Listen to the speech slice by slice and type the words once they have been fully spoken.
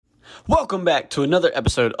Welcome back to another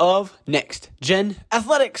episode of Next Gen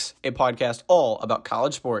Athletics, a podcast all about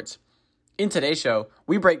college sports. In today's show,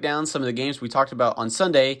 we break down some of the games we talked about on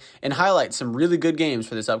Sunday and highlight some really good games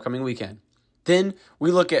for this upcoming weekend. Then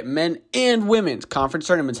we look at men and women's conference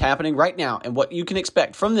tournaments happening right now and what you can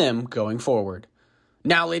expect from them going forward.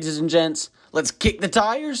 Now, ladies and gents, let's kick the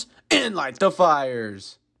tires and light the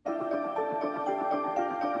fires.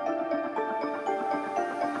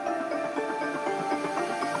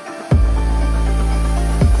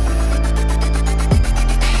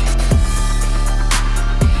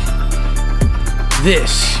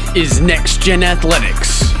 This is Next Gen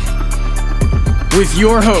Athletics with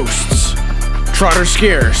your hosts, Trotter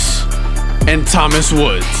Scarce and Thomas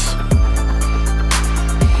Woods.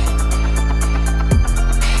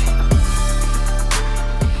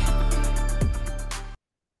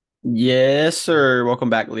 Yes, sir.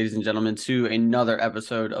 Welcome back, ladies and gentlemen, to another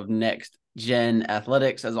episode of Next Gen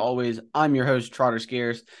Athletics. As always, I'm your host, Trotter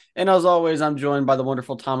Scarce, and as always, I'm joined by the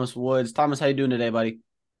wonderful Thomas Woods. Thomas, how you doing today, buddy?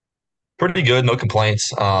 Pretty good, no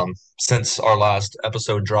complaints. Since our last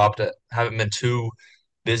episode dropped, it haven't been too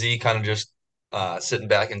busy, kind of just sitting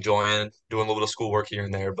back, enjoying, doing a little bit of schoolwork here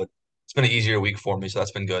and there. But it's been an easier week for me, so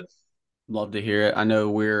that's been good. Love to hear it. I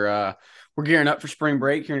know we're gearing up for spring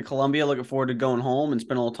break here in Columbia. Looking forward to going home and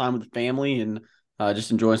spending a little time with the family and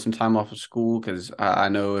just enjoying some time off of school. Because I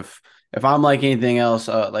know if I'm like anything else,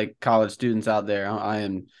 like college students out there, I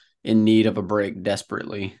am in need of a break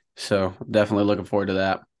desperately. So definitely looking forward to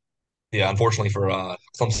that. Yeah, unfortunately for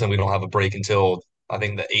Clemson, we don't have a break until I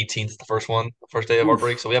think the 18th is the first day of our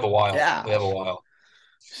break. Oof, So we have a while. We have a gosh, while.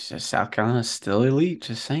 it's just South Carolina's still elite.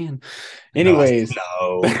 Just saying. No, Anyways.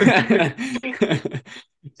 no.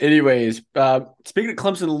 Anyways, speaking of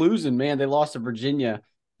Clemson losing, man, they lost to Virginia.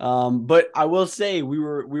 But I will say we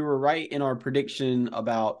were right in our prediction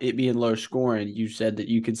about it being low scoring. You said that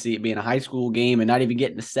you could see it being a high school game and not even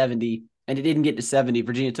getting to 70, and it didn't get to 70.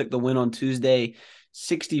 Virginia took the win on Tuesday,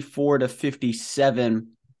 64-57.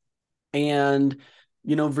 And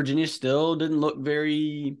Virginia still didn't look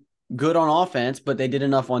very good on offense, but they did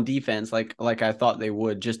enough on defense, like I thought they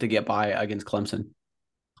would, just to get by against Clemson.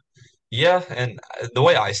 Yeah, and the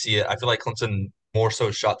way I see it, I feel like Clemson more so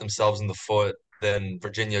shot themselves in the foot than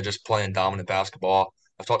Virginia just playing dominant basketball.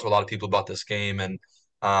 I've talked to a lot of people about this game, and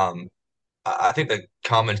um, I think the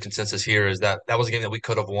common consensus here is that that was a game that we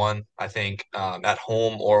could have won. I think at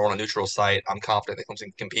home or on a neutral site, I'm confident that Clemson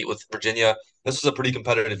can compete with Virginia. This was a pretty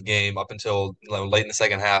competitive game up until late in the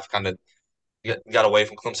second half. Kind of got away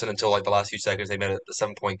from Clemson until like the last few seconds. They made it a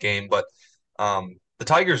 7 point game, but the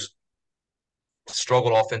Tigers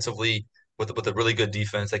struggled offensively with a really good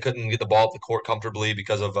defense. They couldn't get the ball up the court comfortably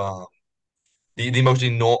because of the most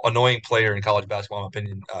annoying player in college basketball, in my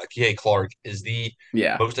opinion. Kihei Clark is the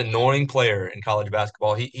Yeah. most annoying player in college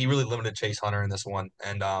basketball. He really limited Chase Hunter in this one,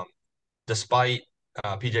 and despite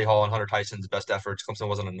PJ Hall and Hunter Tyson's best efforts,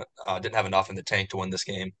 Clemson didn't have enough in the tank to win this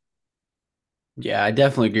game. Yeah, I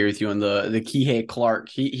definitely agree with you on the Kihei Clark.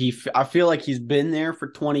 I feel like he's been there for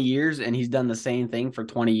 20 years and he's done the same thing for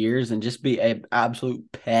 20 years and just be an absolute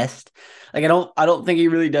pest. Like I don't think he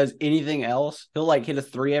really does anything else. He'll like hit a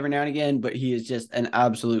three every now and again, but he is just an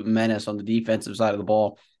absolute menace on the defensive side of the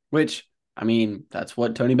ball, which I mean, that's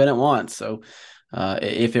what Tony Bennett wants. So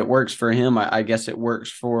if it works for him, I guess it works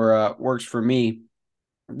for me.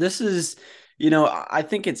 This is, I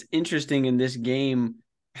think it's interesting in this game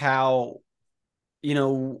how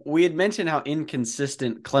we had mentioned how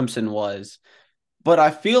inconsistent Clemson was, but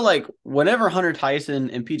I feel like whenever Hunter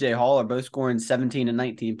Tyson and PJ Hall are both scoring 17 and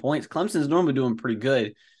 19 points, Clemson's normally doing pretty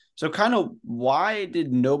good. So kind of why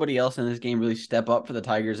did nobody else in this game really step up for the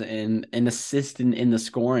Tigers and assist in the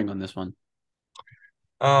scoring on this one?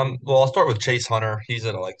 Well, I'll start with Chase Hunter. He's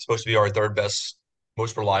supposed to be our third best,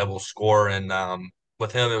 most reliable scorer, and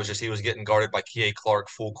with him, it was just he was getting guarded by Kihei Clark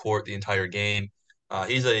full court the entire game.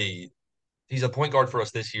 He's a point guard for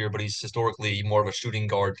us this year, but he's historically more of a shooting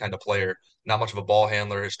guard kind of player, not much of a ball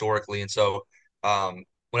handler historically. And so,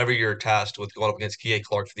 whenever you're tasked with going up against Kihei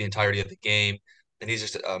Clark for the entirety of the game, and he's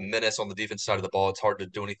just a menace on the defense side of the ball, it's hard to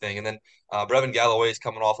do anything. And then Brevin Galloway is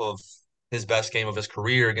coming off of his best game of his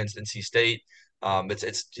career against NC State.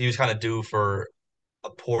 It's he was kind of due for a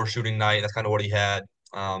poor shooting night. That's kind of what he had.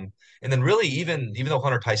 And then really, even though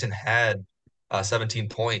Hunter Tyson had 17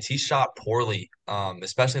 points, he shot poorly,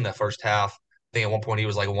 especially in that first half. I think at one point he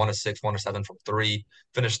was like 1 of 6, 1 of 7 from three,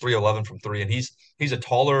 finished 3 of 11 from three, and he's a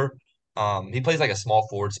taller. He plays like a small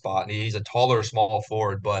forward spot, and he's a taller small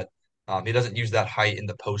forward, but he doesn't use that height in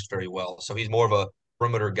the post very well. So he's more of a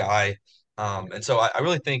perimeter guy. And so I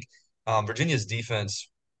really think Virginia's defense,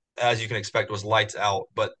 as you can expect, was lights out.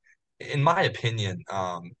 But in my opinion,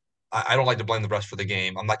 I don't like to blame the refs for the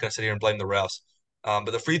game. I'm not going to sit here and blame the refs.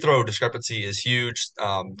 But the free throw discrepancy is huge.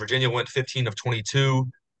 Virginia went 15 of 22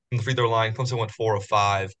 from the free throw line. Clemson went 4 of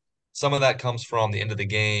 5. Some of that comes from the end of the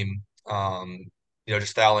game,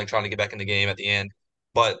 just fouling, trying to get back in the game at the end.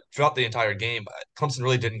 But throughout the entire game, Clemson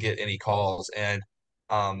really didn't get any calls. And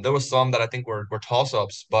there was some that I think were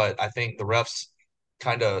toss-ups, but I think the refs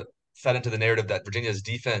kind of fed into the narrative that Virginia's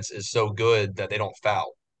defense is so good that they don't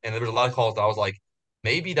foul. And there was a lot of calls that I was like,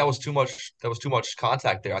 maybe that was too much. That was too much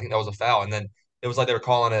contact there. I think that was a foul. And then it was like they were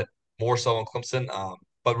calling it more so on Clemson.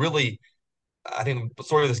 But really, I think the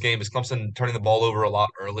story of this game is Clemson turning the ball over a lot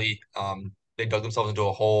early. They dug themselves into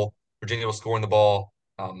a hole. Virginia was scoring the ball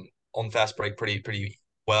on fast break pretty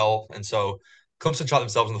well, and so Clemson shot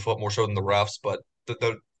themselves in the foot more so than the refs. But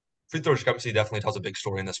the free throw discrepancy definitely tells a big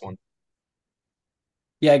story in this one.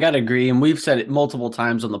 Yeah, I gotta agree, and we've said it multiple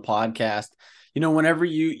times on the podcast. Whenever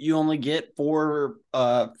you only get four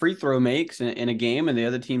free throw makes in a game, and the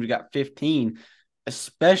other team's got 15,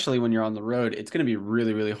 especially when you're on the road, it's going to be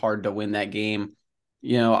really really hard to win that game.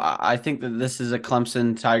 I think that this is a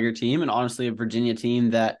Clemson Tiger team, and honestly, a Virginia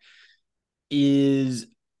team that is.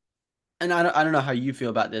 And I don't know how you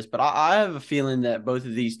feel about this, but I have a feeling that both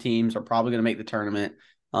of these teams are probably going to make the tournament.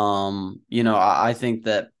 I think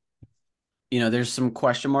that there's some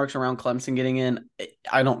question marks around Clemson getting in.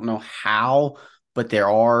 I don't know how, but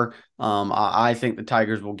there are. I think the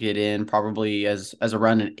Tigers will get in probably as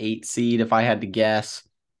around an 8 seed if I had to guess.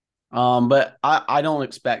 But I don't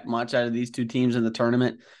expect much out of these two teams in the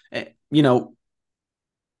tournament. You know,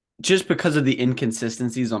 just because of the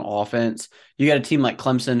inconsistencies on offense, you got a team like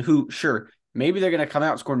Clemson who, sure, maybe they're going to come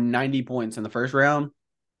out and score 90 points in the first round,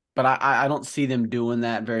 but I don't see them doing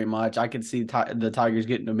that very much. I could see the Tigers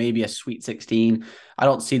getting to maybe a Sweet 16. I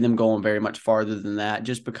don't see them going very much farther than that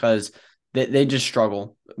just because they just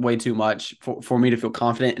struggle way too much for me to feel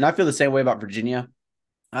confident. And I feel the same way about Virginia.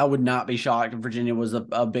 I would not be shocked if Virginia was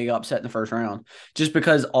a big upset in the first round just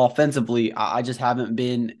because offensively, I just haven't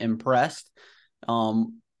been impressed.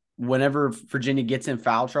 Um, Whenever Virginia gets in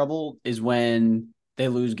foul trouble is when they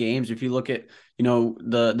lose games. If you look at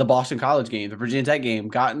the Boston College game, the Virginia Tech game,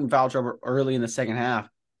 got in foul trouble early in the second half,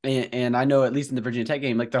 and I know at least in the Virginia Tech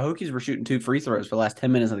game, like the Hokies were shooting 2 free throws for the last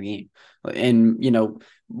 10 minutes of the game, and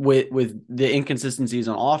with the inconsistencies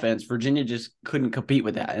on offense, Virginia just couldn't compete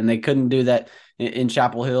with that, and they couldn't do that in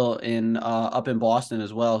Chapel Hill and up in Boston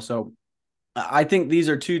as well. So I think these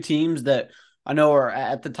are two teams that I know are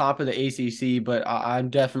at the top of the ACC, but I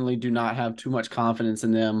definitely do not have too much confidence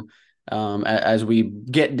in them as we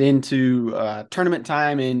get into tournament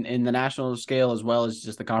time in the national scale as well as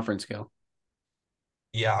just the conference scale.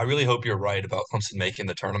 Yeah, I really hope you're right about Clemson making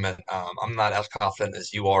the tournament. I'm not as confident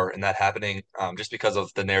as you are in that happening, just because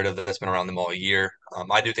of the narrative that's been around them all year.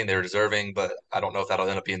 I do think they're deserving, but I don't know if that'll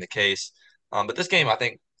end up being the case. But this game, I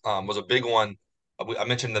think, was a big one. I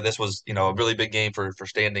mentioned that this was, a really big game for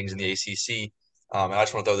standings in the ACC, and I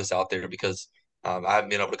just want to throw this out there because I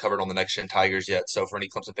haven't been able to cover it on the Next Gen Tigers yet. So for any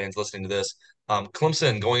Clemson fans listening to this,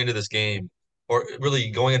 Clemson going into this game, or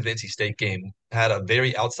really going into the NC State game, had a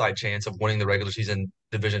very outside chance of winning the regular season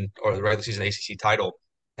division or the regular season ACC title.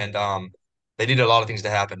 And they needed a lot of things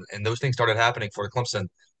to happen. And those things started happening for Clemson.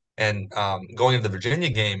 And going into the Virginia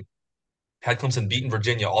game, had Clemson beaten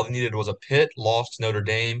Virginia, all they needed was a Pitt loss to Notre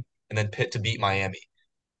Dame and then Pitt to beat Miami.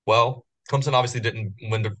 Well, Clemson obviously didn't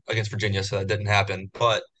win against Virginia, so that didn't happen.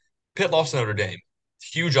 But Pitt lost to Notre Dame.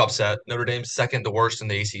 Huge upset. Notre Dame's second to worst in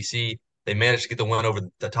the ACC. They managed to get the win over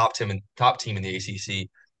the top team in the ACC.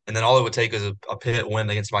 And then all it would take is a Pitt win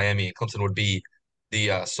against Miami, and Clemson would be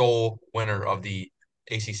the sole winner of the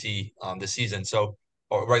ACC this season. So,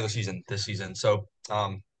 or regular season this season. So,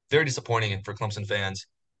 very disappointing for Clemson fans.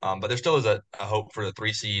 But there still is a hope for the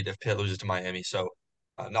 3 seed if Pitt loses to Miami. So,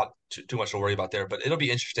 not too much to worry about there, but it'll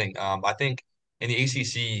be interesting. I think in the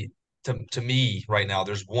ACC, to me right now,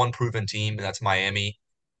 there's one proven team, and that's Miami.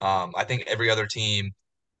 I think every other team,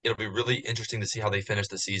 it'll be really interesting to see how they finish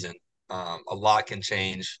the season. A lot can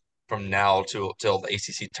change from now till the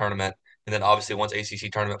ACC tournament, and then obviously once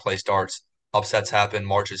ACC tournament play starts, upsets happen.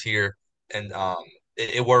 March is here, and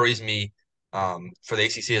it worries me for the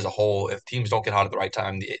ACC as a whole. If teams don't get hot at the right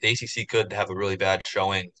time, the ACC could have a really bad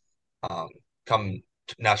showing um, come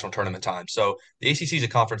national tournament time. So the ACC is a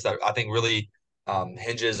conference that I think really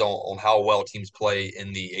hinges on how well teams play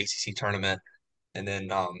in the ACC tournament. And then,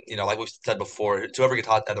 like we said before, it's whoever gets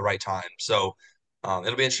hot at the right time. So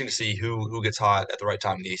it'll be interesting to see who gets hot at the right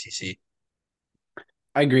time in the ACC.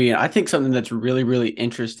 I agree. And I think something that's really, really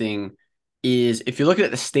interesting is if you look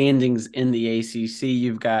at the standings in the ACC,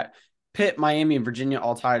 you've got Pitt, Miami, and Virginia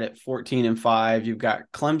all tied at 14 and 5. You've got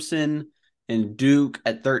Clemson and Duke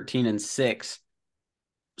at 13-6.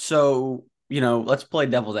 So, let's play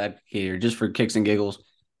devil's advocate here just for kicks and giggles.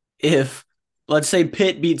 If, let's say,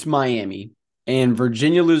 Pitt beats Miami and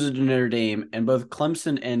Virginia loses to Notre Dame and both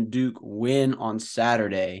Clemson and Duke win on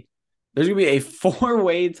Saturday, there's going to be a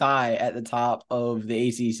four-way tie at the top of the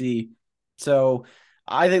ACC. So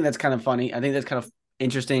I think that's kind of funny. I think that's kind of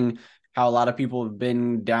interesting how a lot of people have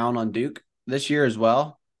been down on Duke this year as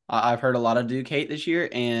well. I've heard a lot of Duke hate this year,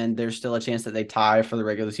 and there's still a chance that they tie for the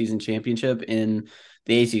regular season championship in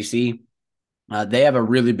the ACC. They have a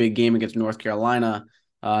really big game against North Carolina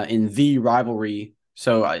in the rivalry.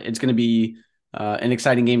 So it's going to be an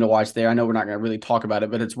exciting game to watch there. I know we're not going to really talk about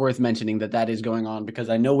it, but it's worth mentioning that is going on because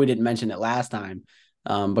I know we didn't mention it last time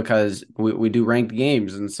because we do ranked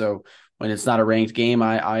games. And so when it's not a ranked game,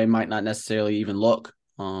 I might not necessarily even look.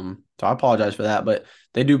 So I apologize for that, but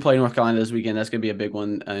they do play North Carolina this weekend. That's going to be a big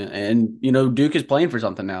one. And Duke is playing for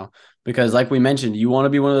something now because like we mentioned, you want to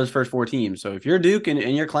be one of those first four teams. So if you're Duke and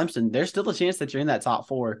you're Clemson, there's still a chance that you're in that top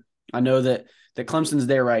four. I know that Clemson's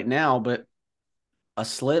there right now, but a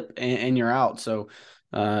slip and you're out. So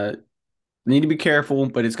need to be careful,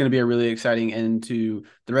 but it's going to be a really exciting end to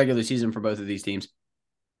the regular season for both of these teams.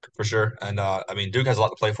 For sure. And I mean, Duke has a lot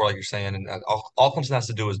to play for, like you're saying. And all Clemson has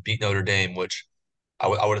to do is beat Notre Dame, which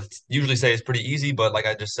I would usually say is pretty easy. But like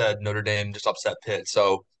I just said, Notre Dame just upset Pitt.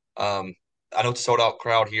 So I know it's a sold out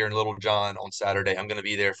crowd here in Little John on Saturday. I'm going to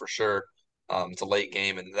be there for sure. It's a late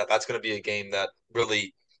game, and that's going to be a game that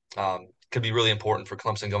really could be really important for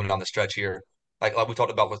Clemson going down the stretch here. Like we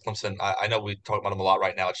talked about with Clemson, I know we talk about them a lot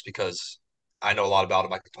right now just because I know a lot about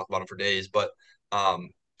them. I could talk about them for days. But um,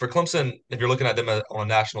 for Clemson, if you're looking at them on a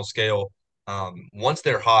national scale, once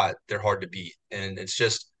they're hot, they're hard to beat. And it's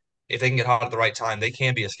just if they can get hot at the right time, they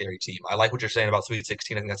can be a scary team. I like what you're saying about Sweet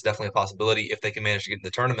 16. I think that's definitely a possibility if they can manage to get in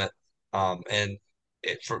the tournament. And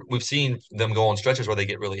we've seen them go on stretches where they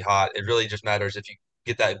get really hot. It really just matters if you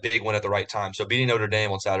get that big win at the right time. So beating Notre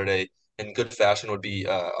Dame on Saturday in good fashion would be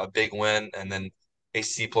a big win, and then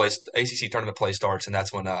ACC tournament play starts, and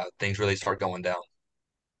that's when things really start going down.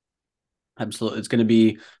 Absolutely. It's going to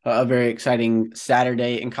be a very exciting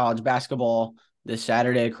Saturday in college basketball this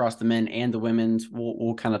Saturday across the men and the women's.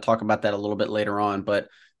 We'll kind of talk about that a little bit later on, but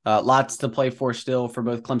lots to play for still for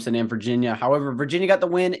both Clemson and Virginia. However, Virginia got the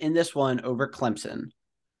win in this one over Clemson.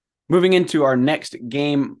 Moving into our next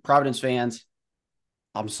game, Providence fans,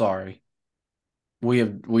 I'm sorry.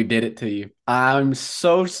 We did it to you. I'm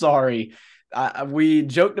so sorry. We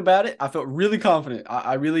joked about it. I felt really confident.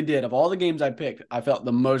 I really did. Of all the games I picked, I felt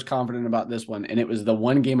the most confident about this one, and it was the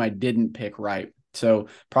one game I didn't pick right. So,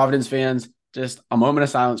 Providence fans, just a moment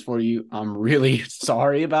of silence for you. I'm really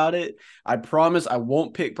sorry about it. I promise I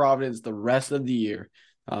won't pick Providence the rest of the year.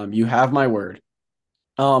 You have my word.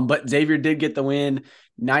 But Xavier did get the win,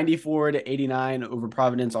 94-89 over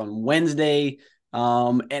Providence on Wednesday.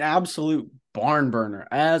 An absolute barn burner.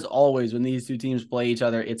 As always, when these two teams play each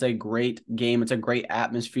other, it's a great game. It's a great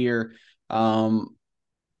atmosphere.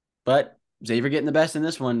 But Xavier getting the best in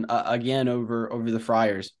this one again over the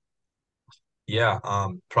Friars. Yeah,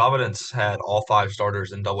 Providence had all five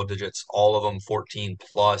starters in double digits, all of them 14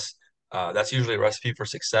 plus. That's usually a recipe for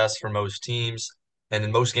success for most teams, and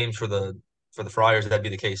in most games for the Friars, that'd be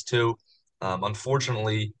the case too.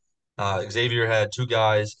 Unfortunately, Xavier had two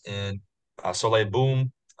guys in Soleil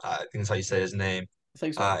Boom, I think that's how you say his name, I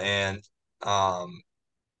think so. uh, and um,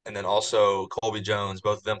 and then also Colby Jones.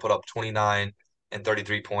 Both of them put up 29 and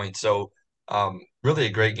 33 points. So really a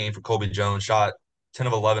great game for Colby Jones. Shot 10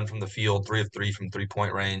 of 11 from the field, 3 of 3 from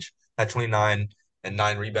 3-point range, had 29 and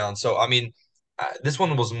 9 rebounds. So, I mean, this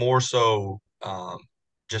one was more so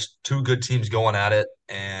just two good teams going at it.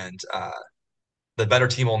 And the better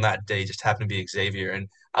team on that day just happened to be Xavier. And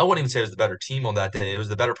I wouldn't even say it was the better team on that day. It was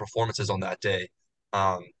the better performances on that day.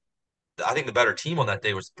 Um, I think the better team on that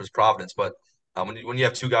day was Providence. But when you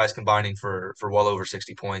have two guys combining for well over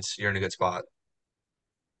 60 points, you're in a good spot.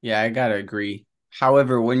 Yeah, I gotta agree.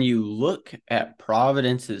 However, when you look at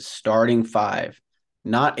Providence's starting five,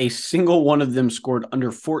 not a single one of them scored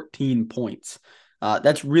under 14 points.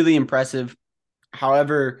 That's really impressive.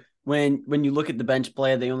 However, when you look at the bench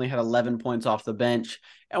play, they only had 11 points off the bench.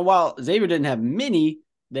 And while Xavier didn't have many,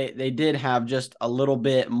 they did have just a little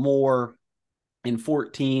bit more in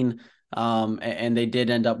 14. And they did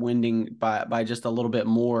end up winning by just a little bit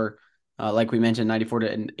more, like we mentioned,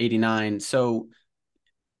 94-89. So,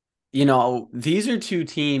 these are two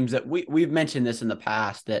teams that we've mentioned this in the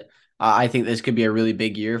past that I think this could be a really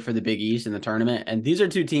big year for the Big East in the tournament. And these are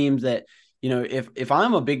two teams that, if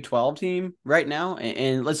I'm a Big 12 team right now,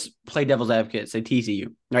 and let's play devil's advocate, say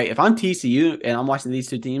TCU, right? If I'm TCU and I'm watching these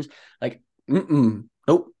two teams, like,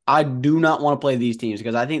 nope, I do not want to play these teams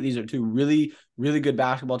because I think these are two really, really good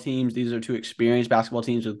basketball teams. These are two experienced basketball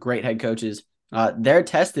teams with great head coaches. They're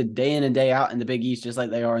tested day in and day out in the Big East, just like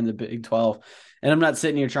they are in the Big 12. And I'm not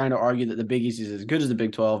sitting here trying to argue that the Big East is as good as the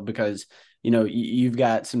Big 12 because, you've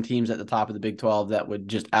got some teams at the top of the Big 12 that would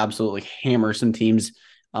just absolutely hammer some teams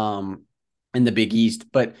in the Big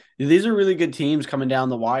East. But these are really good teams coming down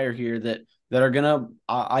the wire here that are going to,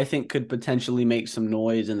 I think, could potentially make some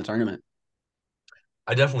noise in the tournament.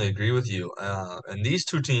 I definitely agree with you. And these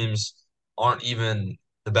two teams aren't even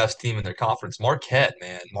the best team in their conference. Marquette,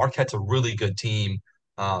 man, Marquette's a really good team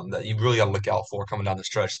that you really got to look out for coming down the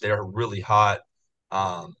stretch. They're really hot.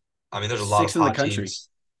 Um, I mean, They're there's a lot of sixth in the hot country. teams.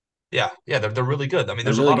 Yeah, yeah, they're really good. I mean, They're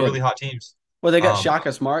there's a really lot of really good. hot teams. Well, they got Um,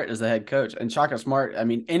 Shaka Smart as the head coach, and Shaka Smart. I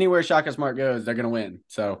mean, anywhere Shaka Smart goes, they're gonna win.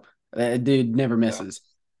 So that dude never yeah, misses.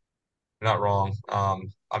 you're not wrong.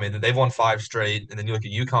 I mean, they've won five straight, and then you look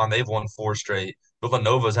at UConn, they've won four straight.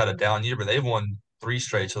 Villanova's had a down year, but they've won three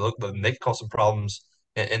straight. So look, they could cause some problems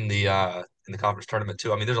in the conference tournament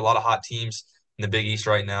too. I mean, there's a lot of hot teams in the Big East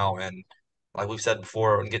right now, and like we've said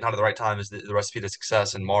before, getting out at the right time is the recipe to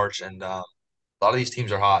success in March. And a lot of these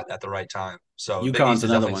teams are hot at the right time. So the Big UConn's East is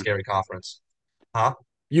another definitely a one. scary conference, huh?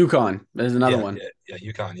 UConn is another Yeah, one. yeah,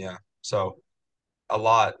 yeah. UConn, yeah. So a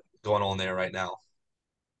lot going on there right now.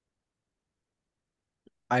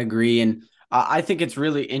 I agree, and I think it's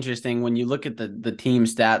really interesting when you look at the team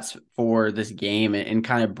stats for this game and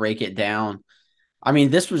kind of break it down. I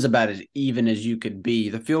mean, this was about as even as you could be.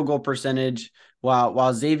 The field goal percentage,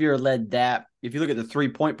 while Xavier led that, if you look at the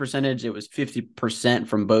 3-point percentage, it was 50%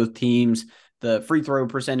 from both teams. The free throw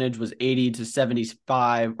percentage was 80 to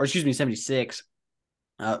 75, or excuse me, 76.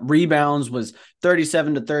 Rebounds was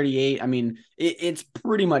 37 to 38. I mean, it's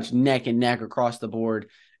pretty much neck and neck across the board.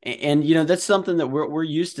 And that's something that we're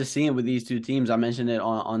used to seeing with these two teams. I mentioned it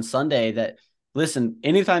on Sunday that listen,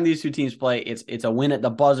 anytime these two teams play, it's a win at the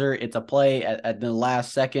buzzer, it's a play at the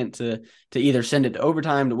last second to either send it to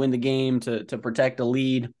overtime to win the game, to protect a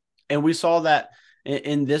lead. And we saw that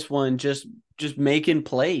in this one, just making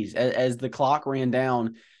plays as the clock ran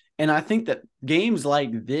down. And I think that games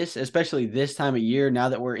like this, especially this time of year, now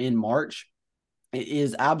that we're in March, it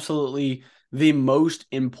is absolutely the most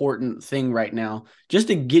important thing right now, just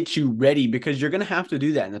to get you ready because you're going to have to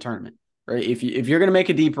do that in the tournament, right? If you're going to make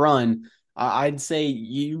a deep run, I'd say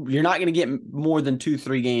you're not going to get more than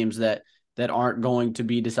 2-3 games that aren't going to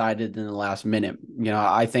be decided in the last minute.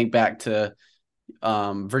 I think back to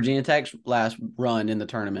Virginia Tech's last run in the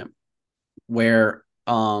tournament where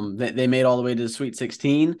they made all the way to the Sweet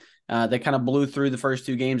 16. They kind of blew through the first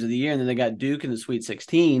two games of the year, and then they got Duke in the Sweet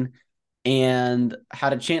 16 and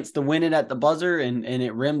had a chance to win it at the buzzer, and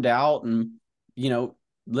it rimmed out. And,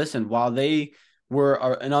 listen, while they were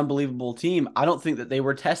an unbelievable team, I don't think that they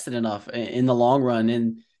were tested enough in the long run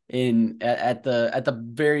at the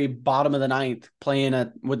very bottom of the ninth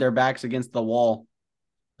playing with their backs against the wall.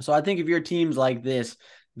 So I think if your team's like this,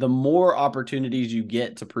 the more opportunities you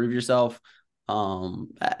get to prove yourself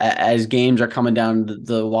as games are coming down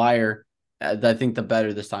the wire, I think the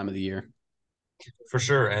better this time of the year. For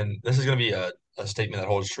sure. And this is going to be a statement that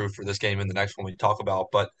holds true for this game and the next one we talk about.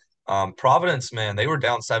 But Providence, man, they were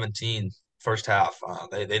down 17 first half.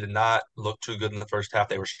 They did not look too good in the first half.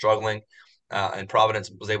 They were struggling. And Providence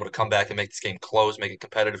was able to come back and make this game close, make it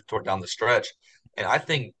competitive toward down the stretch. And I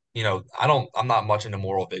think, I'm not much into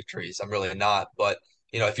moral victories. I'm really not. But,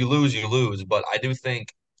 if you lose, you lose. But I do think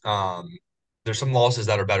um, there's some losses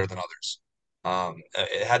that are better than others.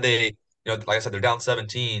 Had they, like I said, they're down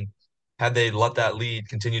 17 had they let that lead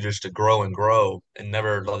continue just to grow and grow and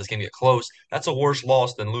never let this game get close, that's a worse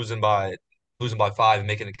loss than losing by five and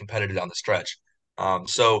making it competitive down the stretch.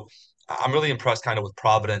 So I'm really impressed kind of with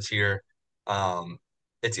Providence here. Um,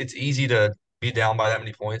 it's easy to be down by that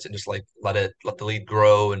many points and just like let the lead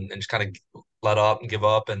grow and just kind of let up and give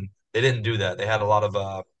up. And they didn't do that. They had a lot of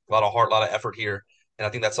heart, a lot of effort here. And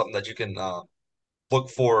I think that's something that you can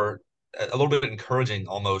look for a little bit encouraging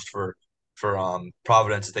almost for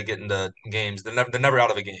Providence as they get into games. They're never out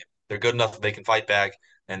of a game. They're good enough that they can fight back,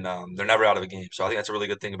 and they're never out of a game. So I think that's a really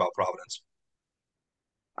good thing about Providence.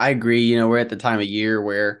 I agree. We're at the time of year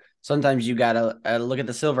where sometimes you gotta look at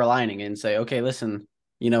the silver lining and say, okay, listen,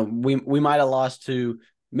 we might have lost to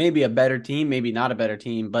maybe a better team, maybe not a better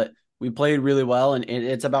team, but we played really well, and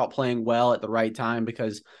it's about playing well at the right time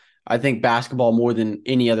because I think basketball more than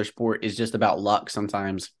any other sport is just about luck.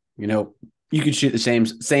 Sometimes, you could shoot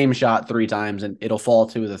the same shot 3 times and it'll fall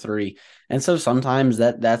 2 of the 3, and so sometimes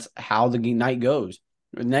that's how the night goes.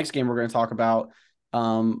 The next game we're going to talk about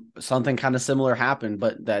something kind of similar happened,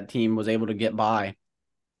 but that team was able to get by.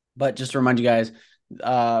 But just to remind you guys,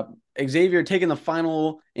 Uh, Xavier taking the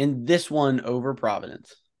final in this one over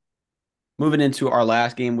Providence. Moving into our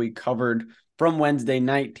last game we covered from Wednesday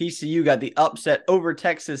night, TCU got the upset over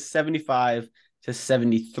Texas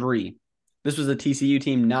 75-73. This was a TCU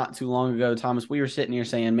team not too long ago, Thomas. We were sitting here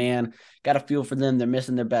saying, man, got a feel for them. They're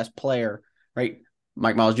missing their best player, right?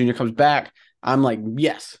 Mike Miles Jr. comes back. I'm like,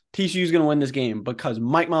 yes, TCU is going to win this game because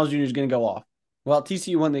Mike Miles Jr. is going to go off. Well,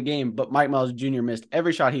 TCU won the game, but Mike Miles Jr. missed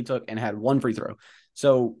every shot he took and had one free throw.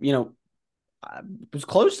 So, I was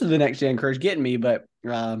close to the next gen curse getting me, but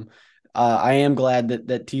I am glad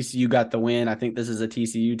that TCU got the win. I think this is a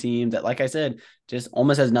TCU team that, like I said, just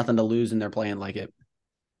almost has nothing to lose, and they're playing like it.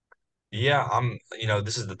 Yeah,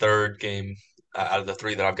 this is the third game out of the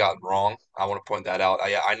three that I've gotten wrong. I want to point that out.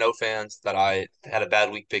 I know fans that I had a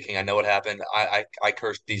bad week picking. I know what happened. I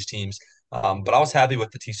cursed these teams, but I was happy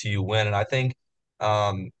with the TCU win, and I think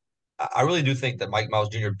um, I really do think that Mike Miles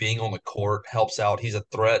Jr. being on the court helps out. He's a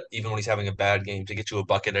threat even when he's having a bad game to get you a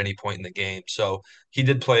bucket at any point in the game. So he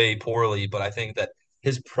did play poorly, but I think that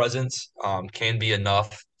his presence can be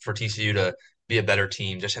enough for TCU to be a better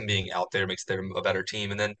team. Just him being out there makes them a better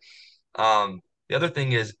team, and then. The other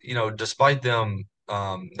thing is, despite them,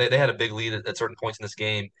 they had a big lead at certain points in this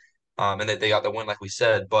game, and they got the win, like we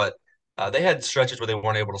said, but they had stretches where they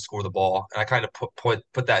weren't able to score the ball, and I kind of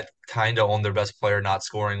put that kind of on their best player not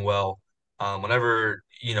scoring well. Whenever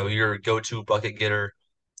your go-to bucket getter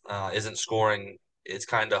isn't scoring, it's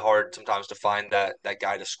kind of hard sometimes to find that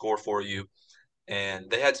guy to score for you.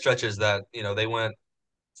 And they had stretches that they went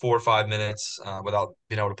 4 or 5 minutes without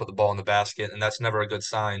being able to put the ball in the basket, and that's never a good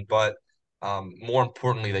sign. But more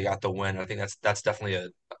importantly, they got the win. I think that's definitely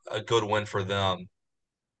a good win for them.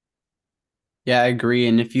 Yeah, I agree.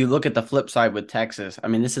 And if you look at the flip side with Texas, I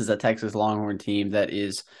mean, this is a Texas Longhorn team that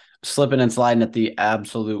is slipping and sliding at the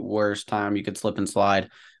absolute worst time you could slip and slide.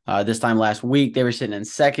 This time last week, they were sitting in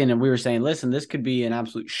second, and we were saying, listen, this could be an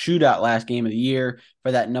absolute shootout last game of the year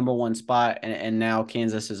for that number one spot. And now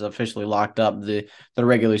Kansas is officially locked up the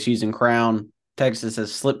regular season crown. Texas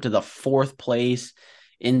has slipped to the fourth place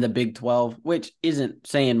in the Big 12, which isn't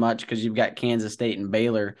saying much because you've got Kansas State and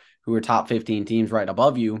Baylor, who are top 15 teams right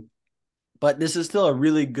above you. But this is still a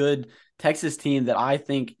really good Texas team that I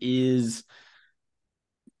think is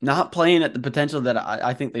not playing at the potential that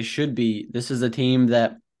I think they should be. This is a team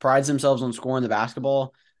that prides themselves on scoring the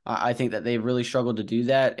basketball. I think that they've really struggled to do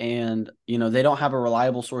that. And, they don't have a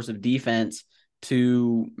reliable source of defense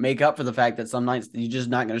to make up for the fact that some nights you're just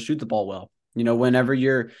not going to shoot the ball well. Whenever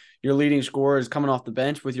your leading scorer is coming off the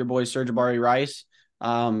bench with your boy Sir'Jabari Rice,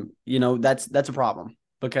 that's a problem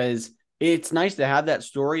because it's nice to have that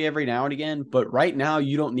story every now and again, but right now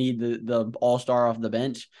you don't need the all-star off the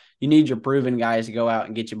bench. You need your proven guys to go out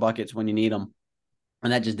and get you buckets when you need them.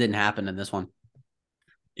 And that just didn't happen in this one.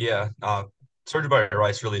 Yeah, Serge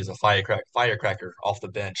Rice really is a firecracker off the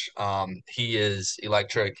bench. He is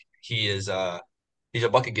electric. He's a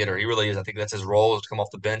bucket getter. He really is. I think that's his role is to come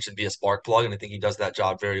off the bench and be a spark plug, and I think he does that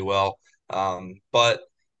job very well. But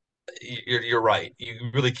you're right.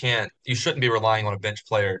 You really can't. You shouldn't be relying on a bench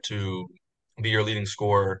player to be your leading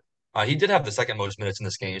scorer. He did have the second most minutes in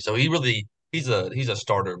this game, so he's a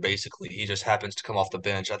starter basically. He just happens to come off the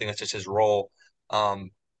bench. I think that's just his role.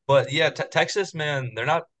 Um, but yeah, Texas, man, they're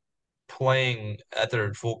not playing at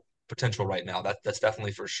their full potential right now. That's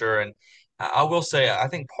definitely for sure. And I will say, I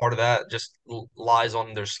think part of that just lies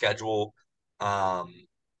on their schedule. Um,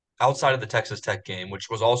 Outside of the Texas Tech game, which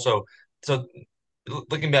was also so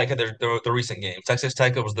looking back at the recent games, Texas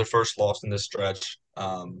Tech was their first loss in this stretch,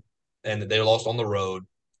 and they lost on the road,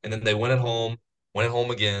 and then they went at home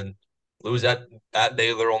again, lose at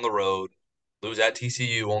Baylor on the road, lose at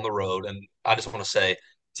TCU on the road, and I just want to say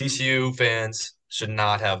TCU fans should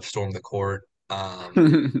not have stormed the court.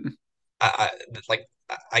 I like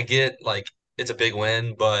I get like it's a big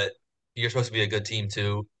win, but you're supposed to be a good team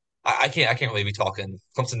too. I can't really be talking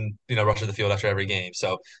Clemson, rush to the field after every game.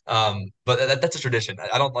 So, but that's a tradition.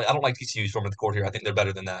 I don't like TCU storming the court here. I think they're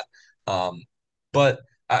better than that. Um, but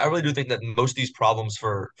I really do think that most of these problems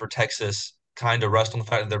for Texas kind of rest on the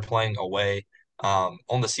fact that they're playing away.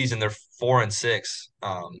 On the season, they're 4-6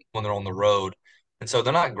 when they're on the road, and so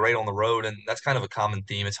they're not great on the road, and that's kind of a common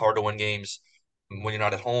theme. It's hard to win games when you're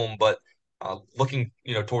not at home, but looking,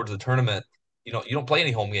 towards the tournament, you don't play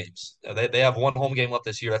any home games. They have one home game left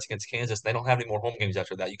this year. That's against Kansas. They don't have any more home games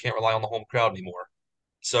after that. You can't rely on the home crowd anymore.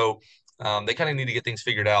 So they kind of need to get things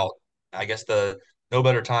figured out. I guess the no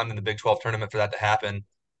better time than the Big 12 tournament for that to happen.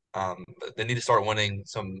 But they need to start winning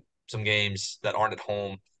some games that aren't at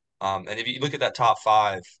home. And if you look at that top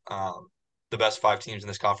five, the best five teams in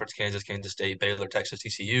this conference: Kansas, Kansas State, Baylor, Texas,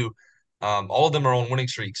 TCU. All of them are on winning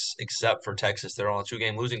streaks except for Texas. They're on a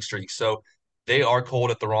 2-game losing streak. So they are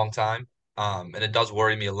cold at the wrong time. And it does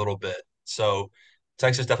worry me a little bit. So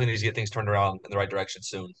Texas definitely needs to get things turned around in the right direction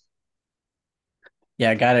soon. Yeah,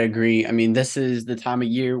 I gotta agree. I mean, this is the time of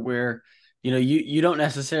year where, you don't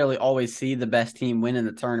necessarily always see the best team win in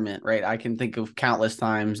the tournament, right? I can think of countless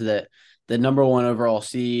times that the number one overall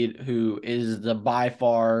seed, who is the by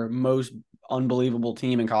far most unbelievable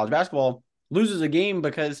team in college basketball, loses a game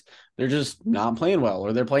because they're just not playing well,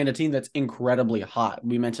 or they're playing a team that's incredibly hot.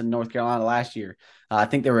 We mentioned North Carolina last year. I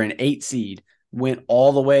think they were an 8 seed, went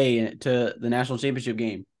all the way to the national championship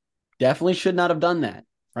game. Definitely should not have done that,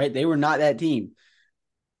 right? They were not that team,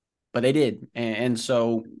 but they did. And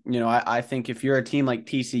so, I think if you're a team like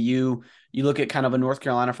TCU, you look at kind of a North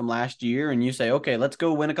Carolina from last year and you say, okay, let's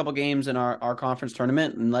go win a couple games in our conference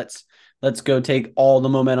tournament, and let's go take all the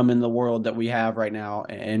momentum in the world that we have right now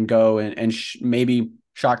and go and maybe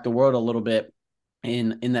shock the world a little bit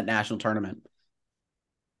in that national tournament.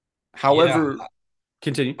 Yeah. However,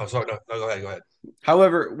 continue. Oh, sorry. No, no, go ahead. Go ahead.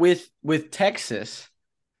 However, with Texas,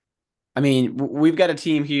 I mean, we've got a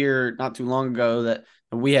team here not too long ago that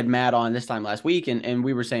we had Matt on this time last week, and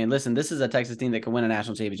we were saying, listen, this is a Texas team that can win a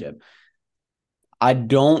national championship. I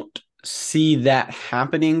don't see that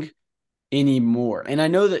happening anymore. And I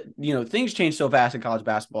know that, things change so fast in college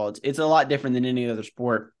basketball. It's a lot different than any other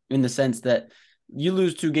sport in the sense that you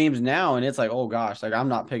lose 2 games now and it's like, oh gosh, like I'm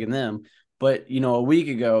not picking them. But, a week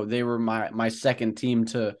ago, they were my second team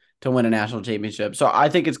to win a national championship. So I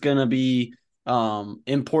think it's going to be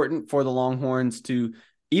important for the Longhorns to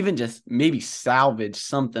even just maybe salvage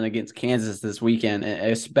something against Kansas this weekend,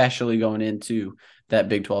 especially going into that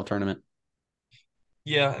Big 12 tournament.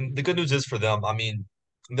 Yeah, and the good news is for them, I mean,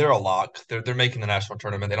 they're a lock. They're making the national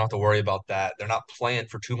tournament. They don't have to worry about that. They're not playing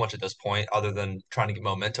for too much at this point, other than trying to get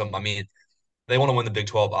momentum. I mean, they want to win the Big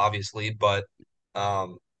 12, obviously, but I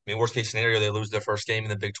mean, worst case scenario, they lose their first game in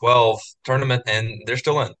the Big 12 tournament and they're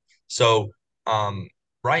still in. So um,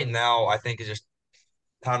 right now, I think it's just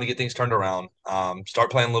time to get things turned around. Start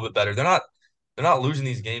playing a little bit better. They're not losing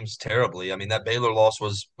these games terribly. I mean, that Baylor loss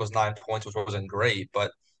was 9 points, which wasn't great,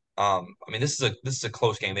 but I mean, this is a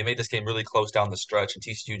close game. They made this game really close down the stretch, and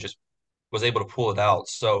TCU just was able to pull it out.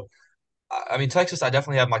 So I mean, Texas, I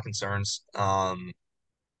definitely have my concerns,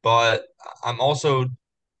 but I'm also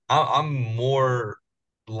I'm more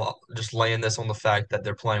just laying this on the fact that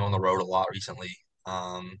they're playing on the road a lot recently.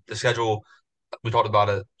 The schedule, we talked about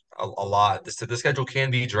it a lot. The schedule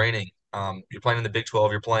can be draining. You're playing in the Big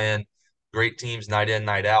 12, you're playing great teams night in,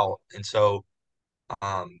 night out, and so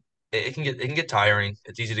it can get tiring.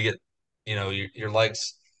 It's easy to get, your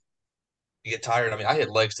legs you get tired. I mean, I had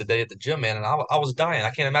legs today at the gym, man, and I was dying.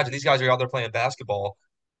 I can't imagine these guys are out there playing basketball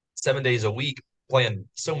 7 days a week, playing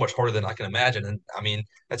so much harder than I can imagine. And I mean,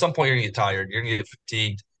 at some point you're gonna get tired, you're gonna get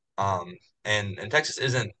fatigued. And Texas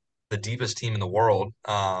isn't the deepest team in the world.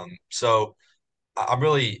 So I'm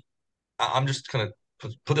just gonna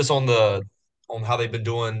put this on how they've been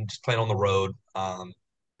doing, just playing on the road. And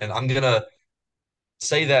I'm gonna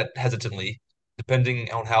say that hesitantly,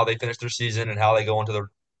 depending on how they finish their season and how they go into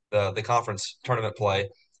the conference tournament play.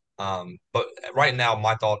 But right now,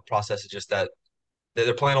 my thought process is just that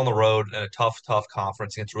they're playing on the road in a tough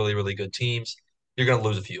conference against really, really good teams. You're going to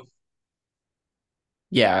lose a few.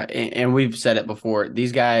 Yeah, and we've said it before.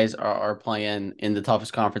 These guys are playing in the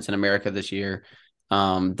toughest conference in America this year.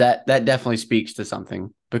 That definitely speaks to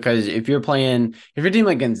something, because if you're a team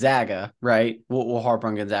like Gonzaga, right? We'll harp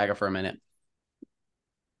on Gonzaga for a minute.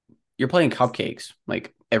 You're playing cupcakes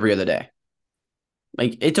like every other day.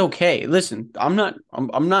 Like, it's okay. Listen, I'm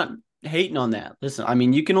not hating on that. Listen, I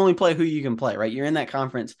mean, you can only play who you can play, right? You're in that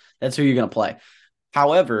conference. That's who you're going to play.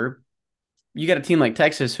 However, you got a team like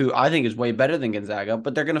Texas, who I think is way better than Gonzaga,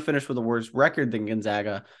 but they're going to finish with a worse record than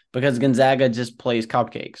Gonzaga because Gonzaga just plays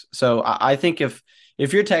cupcakes. So I think if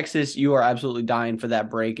you're Texas, you are absolutely dying for that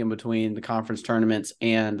break in between the conference tournaments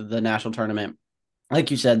and the national tournament. Like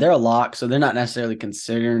you said, they're a lock, so they're not necessarily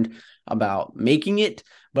concerned about making it,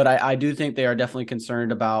 but I do think they are definitely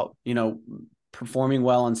concerned about, performing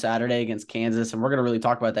well on Saturday against Kansas. And we're going to really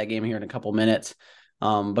talk about that game here in a couple minutes,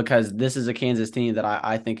 because this is a Kansas team that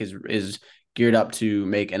I think is geared up to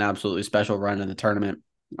make an absolutely special run in the tournament.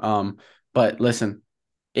 But listen,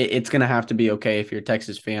 it's going to have to be okay if you're a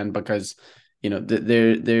Texas fan, because,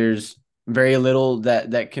 there's very little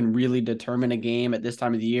that can really determine a game at this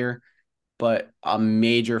time of the year. But a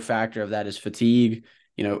major factor of that is fatigue.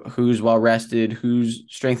 Who's well rested, whose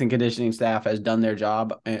strength and conditioning staff has done their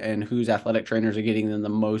job, and whose athletic trainers are getting them the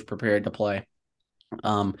most prepared to play.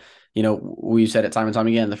 We've said it time and time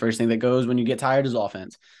again. The first thing that goes when you get tired is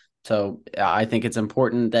offense. So I think it's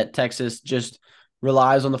important that Texas just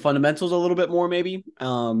relies on the fundamentals a little bit more, maybe.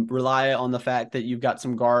 Rely on the fact that you've got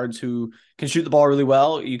some guards who can shoot the ball really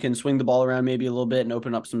well. You can swing the ball around maybe a little bit and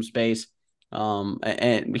open up some space.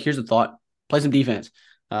 And here's the thought: play some defense,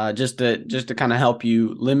 just to kind of help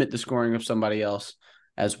you limit the scoring of somebody else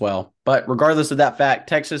as well. But regardless of that fact,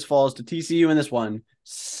 Texas falls to TCU in this one,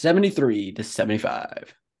 73-75.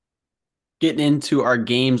 Getting into our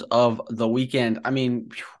games of the weekend. I mean,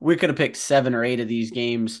 we could have picked 7 or 8 of these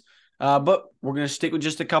games, but we're going to stick with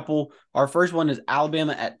just a couple. Our first one is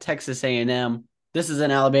Alabama at Texas A&M. This is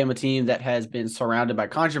an Alabama team that has been surrounded by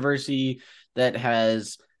controversy, that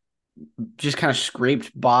has just kind of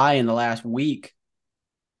scraped by in the last week.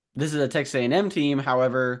 This is a Texas A&M team,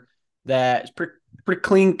 however, that's pretty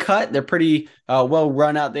clean cut. They're pretty well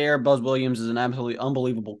run out there. Buzz Williams is an absolutely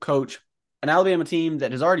unbelievable coach. An Alabama team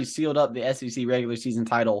that has already sealed up the SEC regular season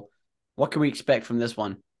title. What can we expect from this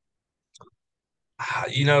one?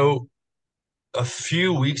 You know, a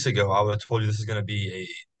few weeks ago, I would have told you this is going to be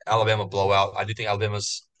a Alabama blowout. I do think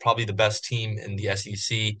Alabama's probably the best team in the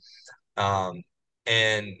SEC. And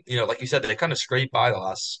like you said, they kind of scraped by the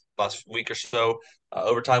last week or so.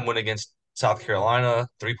 Overtime win against South Carolina,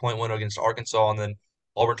 3-point win against Arkansas, and then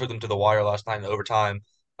Auburn took them to the wire last night in overtime.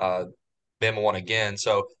 Uh, Bama won again.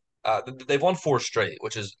 So they've won 4 straight,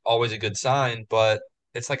 which is always a good sign. But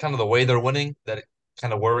it's like kind of the way they're winning that it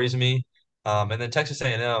kind of worries me. And then Texas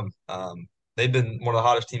A&M, they've been one of the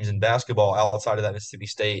hottest teams in basketball outside of that Mississippi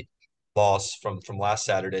State loss from last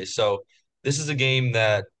Saturday. So this is a game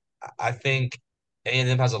that I think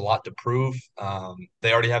A&M has a lot to prove.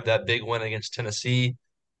 They already have that big win against Tennessee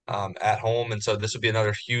at home, and so this would be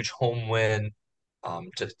another huge home win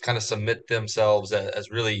to kind of submit themselves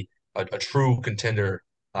as really a true contender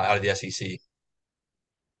out of the SEC.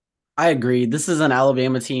 I agree. This is an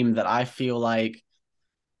Alabama team that I feel like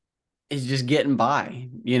is just getting by.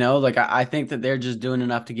 Like I think that they're just doing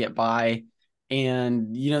enough to get by.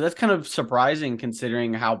 And, that's kind of surprising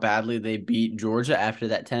considering how badly they beat Georgia after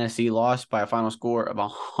that Tennessee loss by a final score of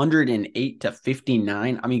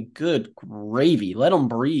 108-59. I mean, good gravy. Let them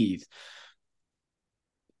breathe.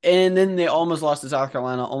 And then they almost lost to South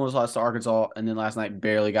Carolina, almost lost to Arkansas, and then last night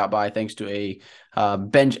barely got by thanks to a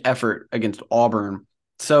bench effort against Auburn.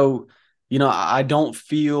 So, I don't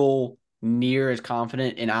feel near as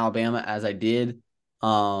confident in Alabama as I did.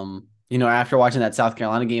 After watching that South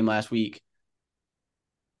Carolina game last week,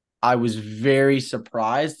 I was very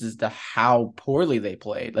surprised as to how poorly they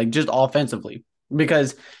played, like just offensively.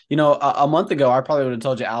 Because, a month ago, I probably would have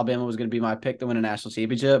told you Alabama was going to be my pick to win a national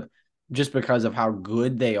championship just because of how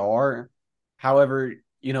good they are. However,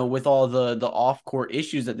 with all the off court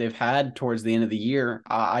issues that they've had towards the end of the year,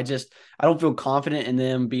 I don't feel confident in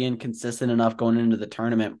them being consistent enough going into the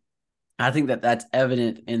tournament. I think that that's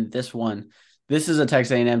evident in this one. This is a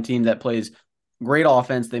Texas A&M team that plays great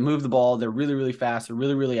offense. They move the ball. They're really, really fast. They're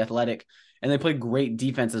really, really athletic. And they play great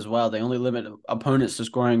defense as well. They only limit opponents to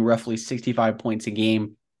scoring roughly 65 points a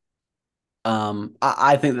game.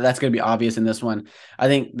 I think that that's going to be obvious in this one. I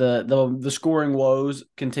think the scoring woes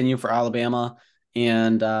continue for Alabama,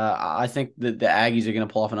 and I think that the Aggies are going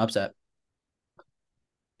to pull off an upset.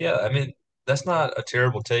 Yeah, I mean, that's not a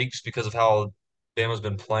terrible take just because of how Bama's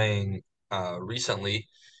been playing recently.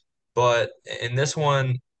 But in this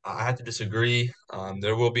one, I have to disagree.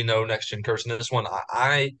 There will be no next gen curse in this one.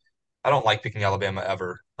 I don't like picking Alabama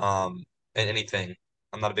ever in anything.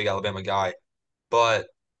 I'm not a big Alabama guy, but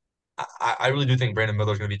I really do think Brandon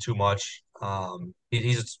Miller is going to be too much.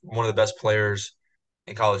 He's one of the best players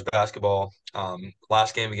in college basketball.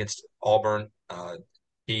 Last game against Auburn,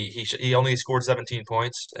 he only scored 17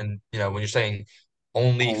 points, and when you're saying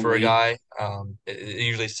only for a Only. guy, it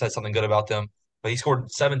usually says something good about them. But he scored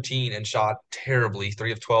 17 and shot terribly,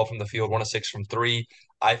 3 of 12 from the field, 1 of 6 from three.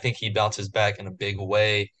 I think he bounces back in a big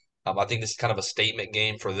way. I think this is kind of a statement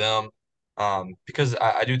game for them because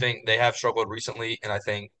I do think they have struggled recently, and I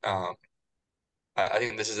think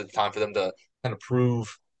this is a time for them to kind of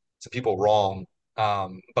prove some people wrong.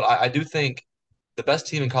 But I do think the best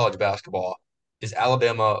team in college basketball is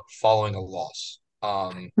Alabama following a loss.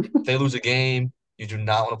 If they lose a game, you do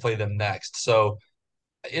not want to play them next. So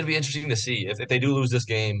it'll be interesting to see if they do lose this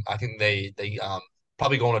game. I think they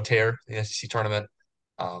probably go on a tear in the SEC tournament.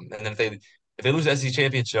 And then if they lose the SEC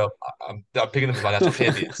championship, I'm picking them as my national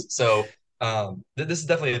champions. So this is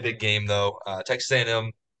definitely a big game, though. Texas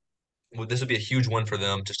A&M, this would be a huge win for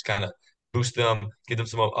them, just to kind of boost them, give them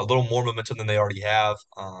a little more momentum than they already have.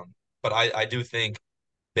 But I do think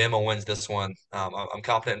Bama wins this one. I'm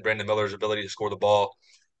confident in Brandon Miller's ability to score the ball,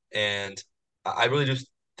 and I really just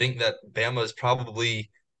think that Bama is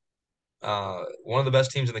probably one of the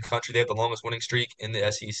best teams in the country. They have the longest winning streak in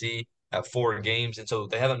the SEC at 4 games, and so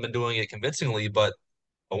they haven't been doing it convincingly, but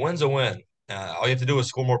a win's a win. All you have to do is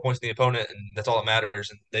score more points than the opponent, and that's all that matters.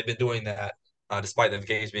 And they've been doing that despite the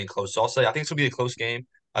games being close. So I'll say I think it's gonna be a close game.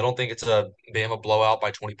 I don't think it's a Bama blowout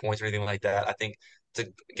by 20 points or anything like that. I think it's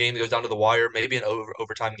a game that goes down to the wire, maybe an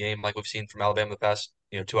overtime game like we've seen from Alabama the past,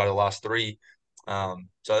 2 out of the last 3. So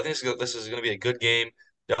I think this is going to be a good game.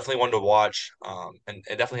 Definitely one to watch, and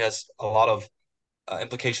it definitely has a lot of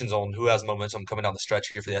implications on who has momentum coming down the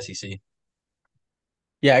stretch here for the SEC.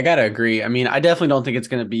 Yeah, I gotta agree. I mean, I definitely don't think it's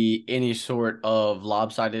going to be any sort of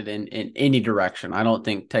lopsided in any direction. I don't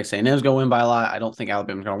think Texas A&M is going to win by a lot. I don't think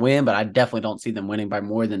Alabama's going to win, but I definitely don't see them winning by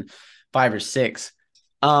more than 5 or 6.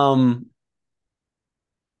 Um,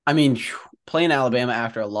 I mean, playing Alabama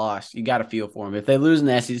after a loss, you got to feel for them. If they lose in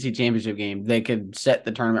the SEC championship game, they could set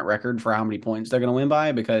the tournament record for how many points they're going to win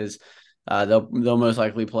by because they'll most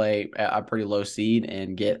likely play a pretty low seed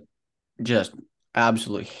and get just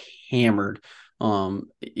absolutely hammered.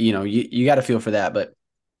 You got to feel for that, but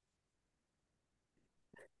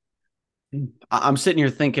I'm sitting here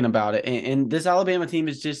thinking about it, and this Alabama team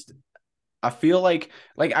is just. I feel like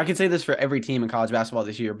I could say this for every team in college basketball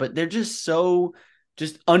this year, but they're just so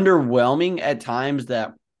just underwhelming at times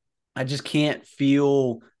that I just can't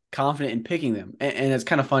feel confident in picking them. And it's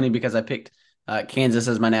kind of funny because I picked Kansas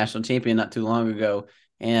as my national champion not too long ago.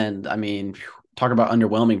 And I mean, talk about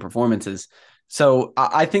underwhelming performances. So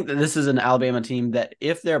I think that this is an Alabama team that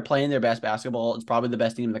if they're playing their best basketball, it's probably the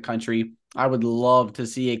best team in the country. I would love to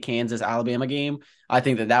see a Kansas Alabama game. I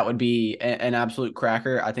think that that would be an absolute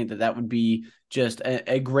cracker. I think that that would be just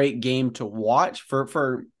a great game to watch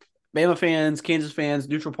for Bama fans, Kansas fans,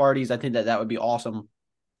 neutral parties. I think that that would be awesome.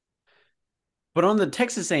 But on the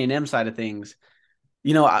Texas A&M side of things,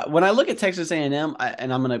 when I look at Texas A&M,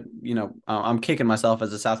 and I'm gonna, I'm kicking myself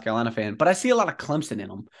as a South Carolina fan, but I see a lot of Clemson in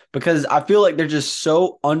them because I feel like they're just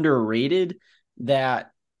so underrated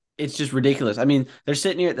that it's just ridiculous. I mean, they're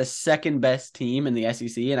sitting here at the second best team in the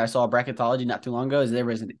SEC, and I saw a bracketology not too long ago as there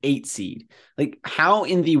was an 8 seed. Like, how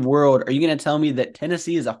in the world are you going to tell me that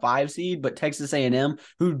Tennessee is a 5 seed, but Texas A&M,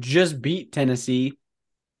 who just beat Tennessee,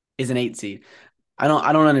 is an 8 seed? I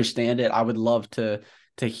don't understand it. I would love to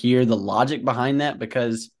hear the logic behind that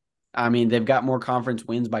because I mean they've got more conference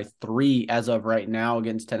wins by 3 as of right now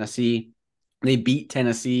against Tennessee. They beat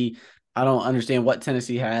Tennessee. I don't understand what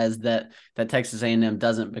Tennessee has that Texas A&M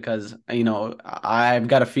doesn't because I've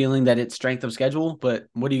got a feeling that it's strength of schedule, but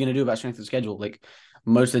what are you going to do about strength of schedule? Like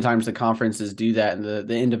most of the times the conferences do that and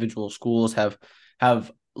the individual schools have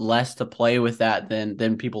less to play with that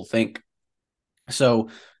than people think. So,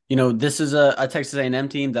 this is a Texas A&M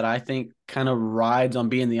team that I think kind of rides on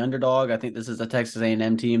being the underdog. I think this is a Texas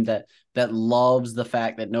A&M team that loves the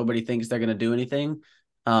fact that nobody thinks they're going to do anything.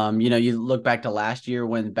 You look back to last year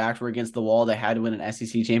when backs were against the wall, they had to win an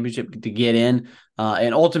SEC championship to get in,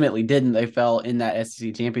 and ultimately didn't. They fell in that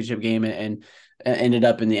SEC championship game and ended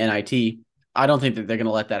up in the NIT. I don't think that they're going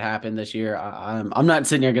to let that happen this year. I'm not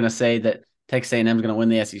sitting here going to say that Texas A&M is going to win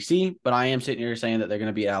the SEC, but I am sitting here saying that they're going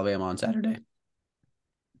to beat Alabama on Saturday.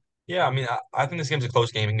 Yeah, I mean, I think this game's a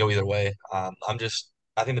close game and go either way. I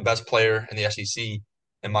think the best player in the SEC,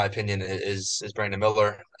 in my opinion, is Brandon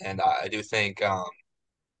Miller, and I do think a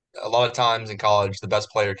lot of times in college, the best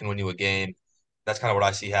player can win you a game. That's kind of what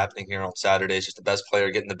I see happening here on Saturday. It's just the best player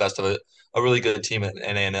getting the best of a really good team in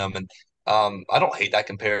A&M, and I don't hate that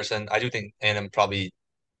comparison. I do think A&M probably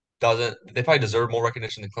doesn't. They probably deserve more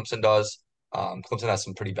recognition than Clemson does. Clemson has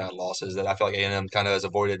some pretty bad losses that I feel like A&M kind of has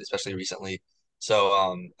avoided, especially recently. So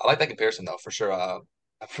I like that comparison though for sure. I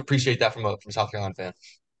appreciate that from a South Carolina fan.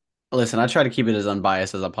 Listen, I try to keep it as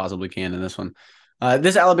unbiased as I possibly can in this one.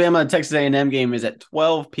 This Alabama Texas A&M game is at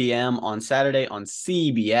 12 p.m. on Saturday on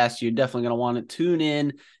CBS. You're definitely going to want to tune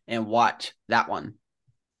in and watch that one.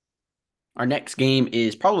 Our next game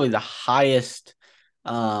is probably the highest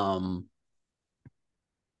um,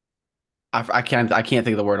 I can't think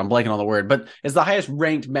of the word. I'm blanking on the word, but it's the highest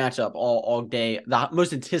ranked matchup all day. The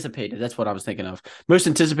most anticipated. That's what I was thinking of. Most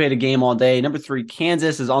anticipated game all day. Number 3,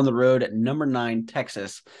 Kansas is on the road at number 9,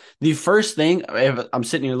 Texas. The first thing, if I'm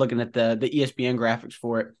sitting here looking at the ESPN graphics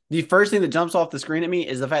for it, the first thing that jumps off the screen at me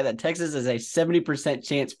is the fact that Texas is a 70%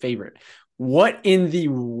 chance favorite. What in the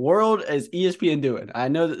world is ESPN doing? I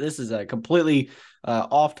know that this is a completely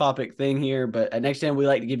off-topic thing here, but at Next Gen we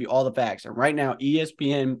like to give you all the facts. And right now,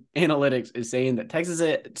 ESPN Analytics is saying that Texas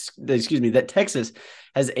has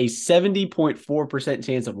a 70.4%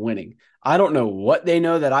 chance of winning. I don't know what they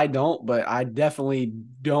know that I don't, but I definitely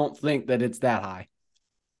don't think that it's that high.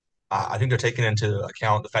 I think they're taking into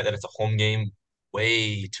account the fact that it's a home game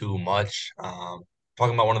way too much.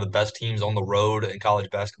 talking about one of the best teams on the road in college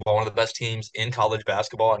basketball, one of the best teams in college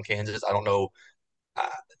basketball in Kansas. I don't know. Uh,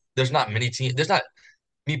 there's not many teams. There's not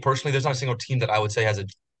me personally. There's not a single team that I would say has a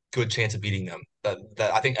good chance of beating them. That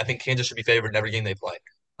I think Kansas should be favored in every game they play.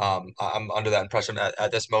 I'm under that impression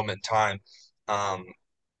at this moment in time. Um,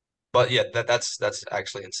 but yeah, that's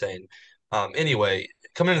actually insane. Anyway,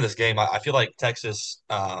 coming into this game, I feel like Texas,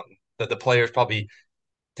 that the players probably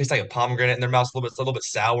tastes like a pomegranate in their mouth. It's a little bit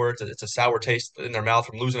sour. It's a sour taste in their mouth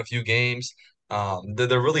from losing a few games.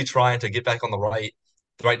 They're really trying to get back on the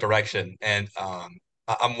right direction, and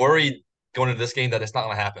I'm worried going into this game that it's not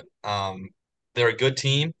going to happen. They're a good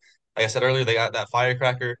team. Like I said earlier, they got that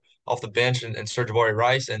firecracker off the bench and Sir'Jabari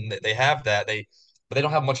Rice, and they have that. But they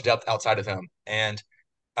don't have much depth outside of him. And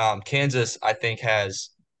Kansas, I think,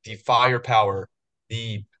 has the firepower,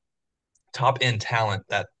 the top end talent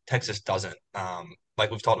that Texas doesn't. Like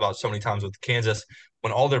we've talked about so many times with Kansas,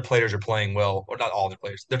 when all their players are playing well, or not all their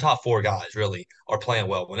players, their top four guys really are playing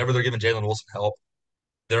well. Whenever they're giving Jalen Wilson help,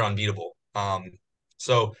 they're unbeatable.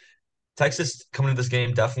 So Texas coming to this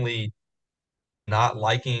game definitely not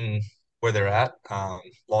liking where they're at.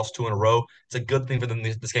 Lost two in a row. It's a good thing for them.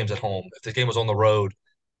 This game's at home. If this game was on the road,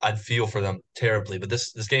 I'd feel for them terribly. But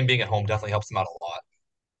this game being at home definitely helps them out a lot.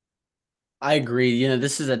 I agree.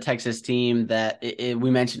 This is a Texas team that we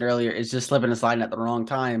mentioned earlier is just slipping and sliding at the wrong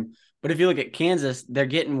time. But if you look at Kansas, they're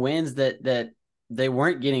getting wins that they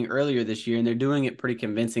weren't getting earlier this year, and they're doing it pretty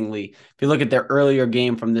convincingly. If you look at their earlier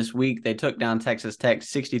game from this week, they took down Texas Tech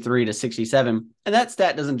 63-67, and that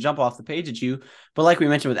stat doesn't jump off the page at you. But like we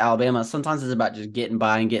mentioned with Alabama, sometimes it's about just getting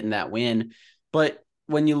by and getting that win. But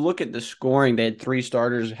when you look at the scoring, they had three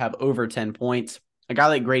starters have over 10 points. A guy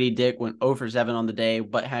like Grady Dick went 0 for 7 on the day,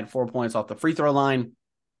 but had 4 points off the free throw line.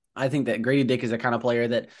 I think that Grady Dick is the kind of player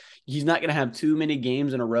that he's not going to have too many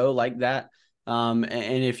games in a row like that. And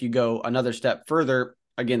if you go another step further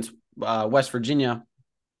against West Virginia,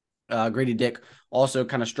 Grady Dick also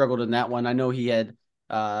kind of struggled in that one. I know he had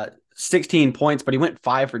 16 points, but he went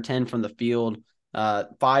 5 for 10 from the field,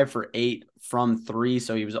 5 for 8 from three.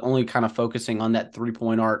 So he was only kind of focusing on that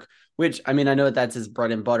 3-point arc, which, I mean, I know that's his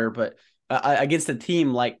bread and butter, but against a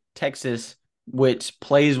team like Texas, which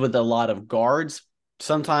plays with a lot of guards,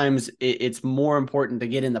 sometimes it's more important to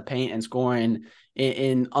get in the paint and score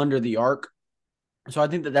in under the arc. So I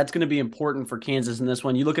think that that's going to be important for Kansas in this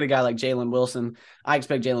one. You look at a guy like Jalen Wilson. I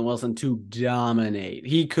expect Jalen Wilson to dominate.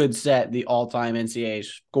 He could set the all-time NCAA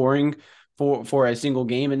scoring for a single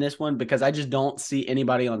game in this one, because I just don't see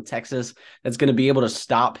anybody on Texas that's going to be able to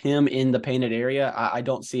stop him in the painted area. I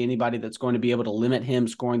don't see anybody that's going to be able to limit him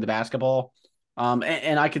scoring the basketball.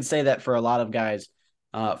 And I could say that for a lot of guys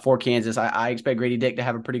for Kansas. I expect Grady Dick to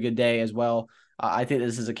have a pretty good day as well. I think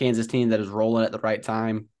this is a Kansas team that is rolling at the right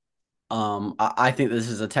time. I think this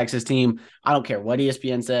is a Texas team. I don't care what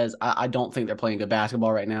ESPN says. I don't think they're playing good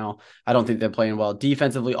basketball right now. I don't think they're playing well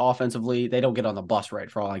defensively, offensively. They don't get on the bus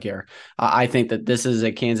right, for all I care. I think that this is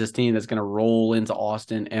a Kansas team that's going to roll into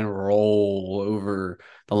Austin and roll over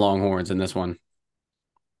the Longhorns in this one.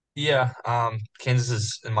 Yeah, Kansas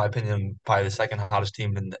is, in my opinion, probably the second hottest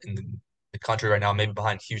team in the country right now, maybe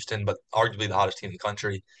behind Houston, but arguably the hottest team in the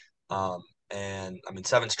country. Um, and I mean,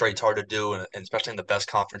 seven straight's hard to do, and especially in the best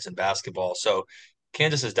conference in basketball. So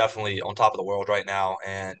Kansas is definitely on top of the world right now,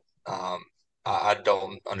 and I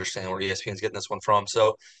don't understand where ESPN's getting this one from.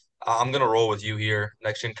 So I'm gonna roll with you here.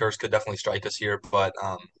 Next gen curse could definitely strike us here, but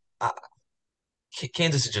I,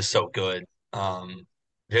 Kansas is just so good. Jalen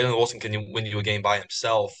Wilson can win you a game by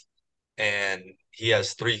himself, and he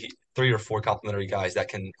has three or four complimentary guys that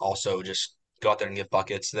can also just go out there and give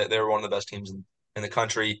buckets. They're one of the best teams in the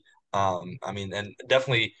country. I mean, and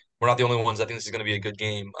definitely we're not the only ones. I think this is going to be a good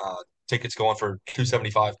game. Tickets going for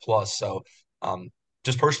 275 plus. So um,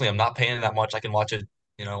 just personally, I'm not paying that much. I can watch it,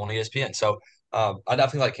 on ESPN. So I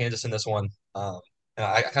definitely like Kansas in this one. And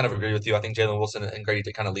I kind of agree with you. I think Jalen Wilson and Grady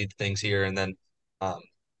to kind of lead things here, and then um,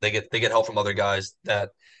 they get help from other guys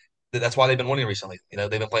that's why they've been winning recently. They've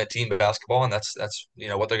been playing team basketball, and that's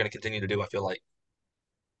what they're going to continue to do. I feel like.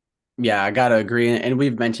 Yeah, I gotta agree, and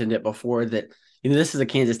we've mentioned it before that this is a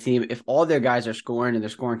Kansas team. If all their guys are scoring and they're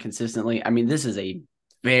scoring consistently, I mean, this is a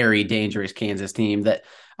very dangerous Kansas team that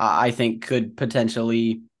I think could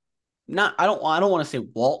potentially not. I don't want to say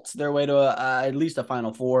waltz their way to at least a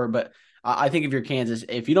Final Four, but I think if you're Kansas,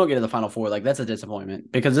 if you don't get to the Final Four, like that's a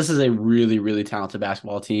disappointment, because this is a really really talented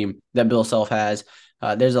basketball team that Bill Self has.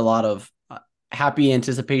 There's a lot of happy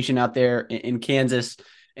anticipation out there in Kansas.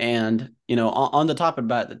 And, on the topic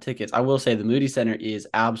about the tickets, I will say the Moody Center is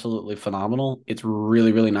absolutely phenomenal. It's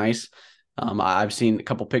really, really nice. I've seen a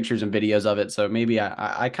couple pictures and videos of it, so maybe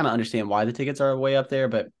I kind of understand why the tickets are way up there,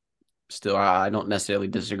 but still, I don't necessarily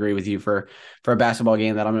disagree with you for a basketball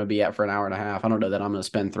game that I'm going to be at for an hour and a half. I don't know that I'm going to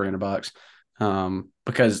spend $300,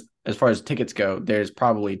 because as far as tickets go, there's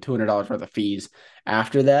probably $200 worth of fees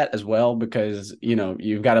after that as well, because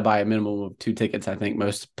you've got to buy a minimum of 2 tickets. I think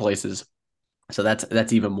most places, so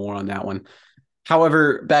that's even more on that one.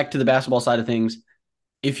 However, back to the basketball side of things,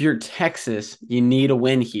 if you're Texas, you need a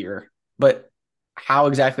win here, but how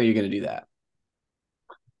exactly are you going to do that?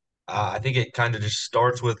 I think it kind of just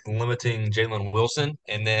starts with limiting Jalen Wilson,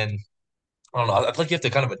 and then I don't know. I feel like you have to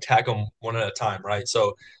kind of attack them one at a time, right?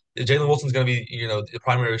 So if Jalen Wilson's going to be, the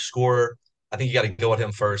primary scorer. I think you got to go at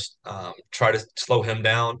him first, try to slow him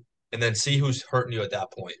down, and then see who's hurting you at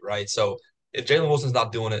that point, right? So if Jalen Wilson's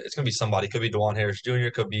not doing it, it's going to be somebody. It could be DeJuan Harris Jr.,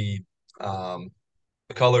 could be um,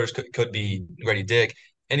 McCullers, could be Grady Dick.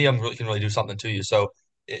 Any of them really can really do something to you. So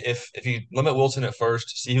if you limit Wilson at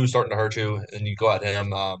first, see who's starting to hurt you, and you go at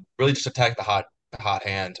him. Really just attack the hot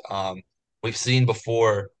hand. We've seen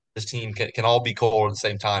before this team can all be cold at the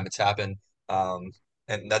same time. It's happened. Um,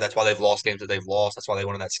 and that's why they've lost games that they've lost. That's why they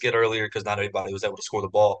won in that skid earlier because not everybody was able to score the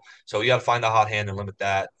ball. So you got to find the hot hand and limit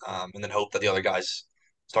that, and then hope that the other guys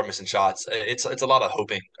start missing shots. It's a lot of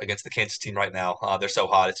hoping against the Kansas team right now. They're so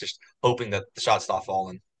hot. It's just hoping that the shots stop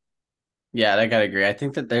falling. Yeah, I gotta agree. I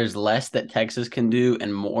think that there's less that Texas can do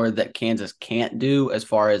and more that Kansas can't do as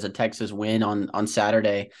far as a Texas win on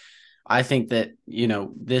Saturday. I think that,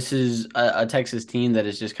 this is a Texas team that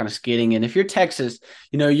is just kind of skidding. And if you're Texas,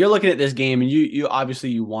 you're looking at this game and you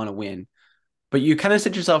obviously you want to win, but you kind of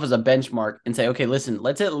set yourself as a benchmark and say, okay, listen,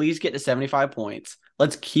 let's at least get to 75 points.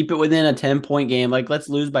 Let's keep it within a 10-point game. Like, let's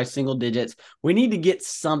lose by single digits. We need to get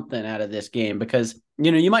something out of this game because,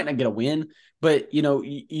 you might not get a win, but,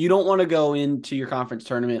 you don't want to go into your conference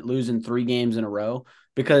tournament losing 3 games in a row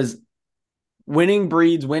because winning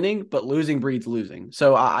breeds winning, but losing breeds losing.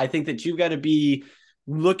 So I think that you've got to be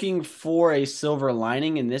looking for a silver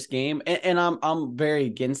lining in this game. And I'm very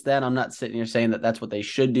against that. I'm not sitting here saying that that's what they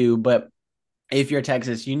should do, but if you're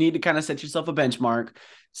Texas, you need to kind of set yourself a benchmark,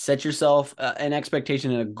 set yourself an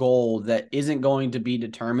expectation and a goal that isn't going to be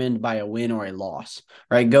determined by a win or a loss,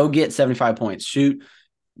 right? Go get 75 points, shoot,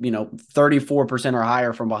 34% or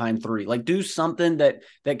higher from behind three. Like, do something that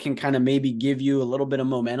can kind of maybe give you a little bit of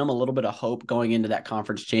momentum, a little bit of hope going into that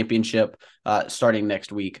conference championship starting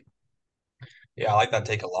next week. Yeah, I like that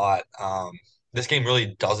take a lot. This game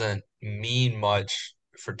really doesn't mean much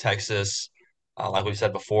for Texas. Like we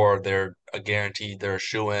said before, they're a guaranteed, they're a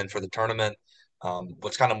shoe-in for the tournament.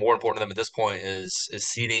 What's kind of more important to them at this point is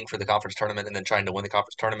seeding for the conference tournament and then trying to win the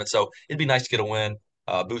conference tournament. So it'd be nice to get a win,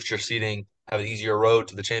 boost your seeding, have an easier road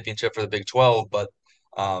to the championship for the Big 12. But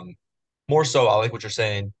um, more so, I like what you're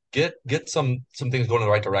saying. Get some things going in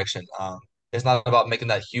the right direction. It's not about making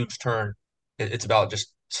that huge turn. It's about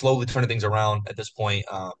just slowly turning things around at this point.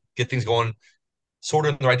 Get things going sort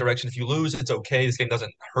of in the right direction. If you lose, it's okay. This game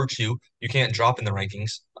doesn't hurt you. You can't drop in the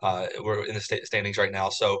rankings. We're in the standings right now,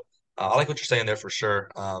 so I like what you're saying there for sure.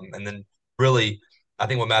 And then really, I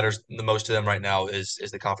think what matters the most to them right now is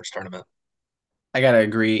the conference tournament. I gotta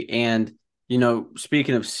agree. And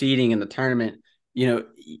speaking of seeding in the tournament,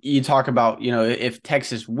 you talk about if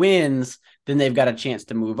Texas wins, then they've got a chance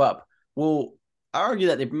to move up. Well, I argue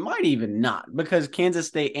that they might even not because Kansas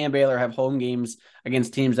State and Baylor have home games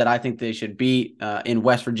against teams that I think they should beat in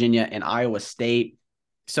West Virginia and Iowa State.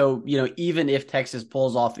 So, even if Texas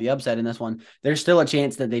pulls off the upset in this one, there's still a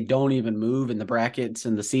chance that they don't even move in the brackets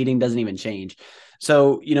and the seeding doesn't even change.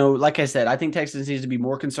 So, like I said, I think Texas needs to be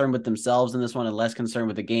more concerned with themselves in this one and less concerned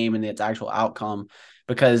with the game and its actual outcome.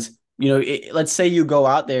 Because, let's say you go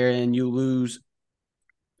out there and you lose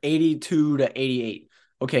 82-88.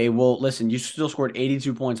 Okay, well, listen, you still scored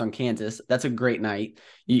 82 points on Kansas. That's a great night.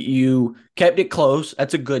 You kept it close.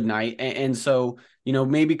 That's a good night. And so,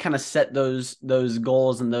 maybe kind of set those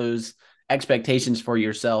goals and those expectations for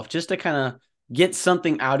yourself just to kind of get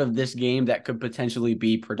something out of this game that could potentially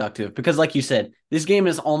be productive. Because like you said, this game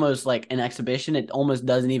is almost like an exhibition. It almost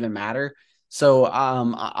doesn't even matter. So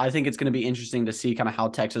I think it's going to be interesting to see kind of how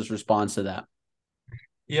Texas responds to that.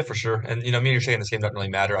 Yeah, for sure. And me and you're saying this game doesn't really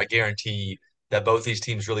matter. I guarantee that both these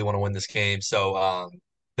teams really want to win this game. So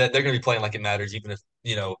that they're going to be playing like it matters, even if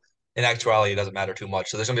in actuality it doesn't matter too much.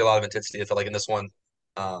 So there's going to be a lot of intensity. I feel like in this one,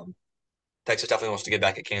 um, Texas definitely wants to get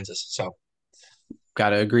back at Kansas. So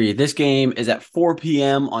Gotta agree. This game is at 4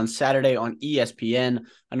 p.m. on Saturday on ESPN.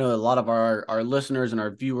 I know a lot of our listeners and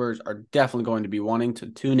our viewers are definitely going to be wanting to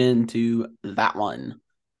tune in to that one.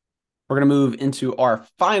 We're going to move into our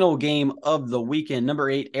final game of the weekend. Number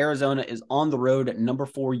 8, Arizona is on the road at number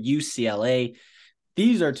 4, UCLA.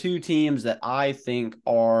 These are two teams that I think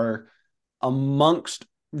are amongst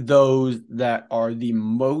those that are the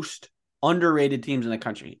most underrated teams in the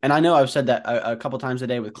country. And I know I've said that a couple times a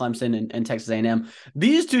day with Clemson and Texas A&M.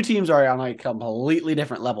 These two teams are on a completely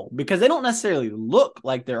different level because they don't necessarily look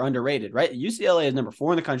like they're underrated, right? UCLA is number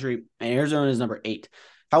 4 in the country and Arizona is number 8.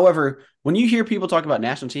 However, when you hear people talk about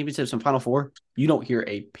national championships and Final Four, you don't hear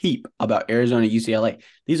a peep about Arizona and UCLA.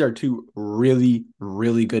 These are two really,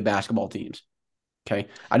 really good basketball teams. Okay.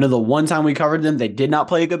 I know the one time we covered them, they did not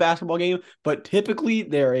play a good basketball game, but typically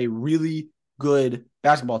they're a really good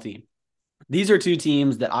basketball team. These are two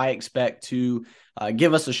teams that I expect to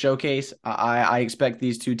give us a showcase. I expect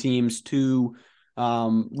these two teams to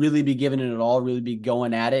really be giving it all, really be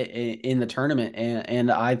going at it in the tournament.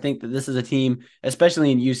 And I think that this is a team,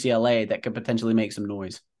 especially in UCLA, that could potentially make some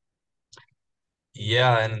noise.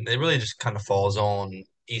 Yeah, and it really just kind of falls on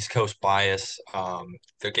East Coast bias.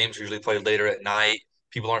 Their games are usually played later at night.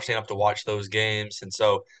 People aren't staying up to watch those games, and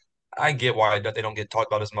so I get why they don't get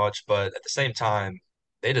talked about as much. But at the same time,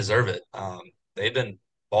 they deserve it. They've been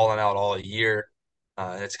balling out all year,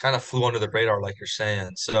 and it's kind of flew under the radar, like you're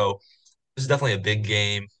saying. So this is definitely a big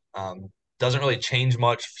game. Doesn't really change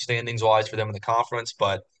much standings wise for them in the conference,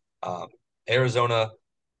 but um, Arizona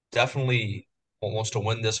definitely wants to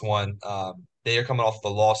win this one. They are coming off the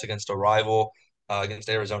loss against a rival, against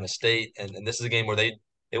Arizona State, and this is a game where they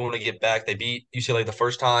want to get back. They beat UCLA the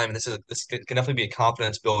first time, and this can definitely be a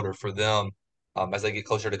confidence builder for them as they get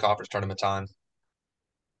closer to conference tournament time.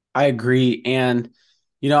 I agree. And,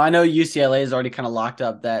 I know UCLA has already kind of locked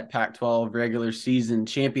up that Pac 12 regular season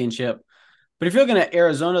championship. But if you're looking at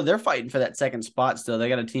Arizona, they're fighting for that second spot still. They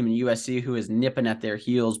got a team in USC who is nipping at their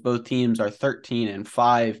heels. Both teams are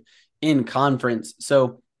 13-5 in conference.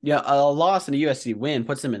 So, yeah, a loss and a USC win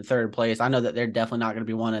puts them in third place. I know that they're definitely not going to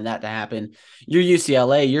be wanting that to happen. You're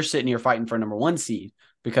UCLA, you're sitting here fighting for a number 1 seed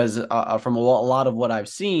because from a lot of what I've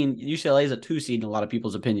seen, UCLA is a 2 seed in a lot of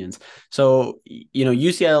people's opinions. So,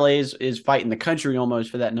 UCLA is fighting the country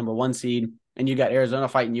almost for that number 1 seed. And you got Arizona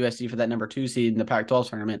fighting USC for that number 2 seed in the Pac-12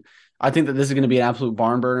 tournament. I think that this is going to be an absolute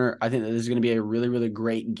barn burner. I think that this is going to be a really, really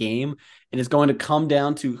great game. And it's going to come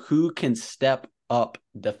down to who can step up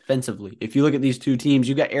defensively. If you look at these two teams,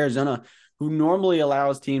 you got Arizona, who normally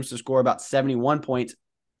allows teams to score about 71 points.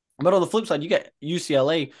 But on the flip side, you got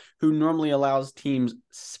UCLA, who normally allows teams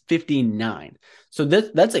 59. So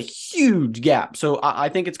that's a huge gap. So I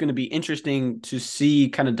think it's going to be interesting to see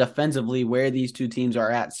kind of defensively where these two teams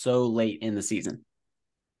are at so late in the season.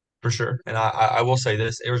 For sure. And I will say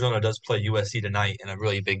this, Arizona does play USC tonight in a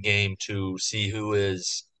really big game to see who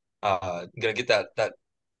is going to get that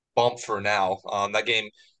bump for now. That game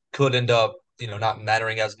could end up, not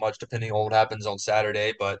mattering as much depending on what happens on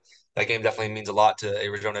Saturday, but that game definitely means a lot to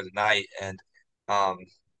Arizona tonight. And um,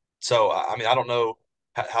 so, I mean, I don't know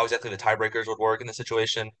how exactly the tiebreakers would work in the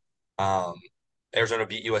situation. Um, Arizona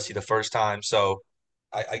beat USC the first time, so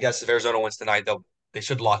I guess if Arizona wins tonight, they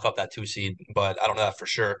should lock up that 2 seed, but I don't know that for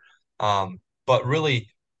sure. But really,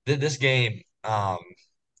 this game, I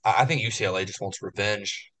think UCLA just wants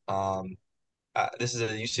revenge. This is a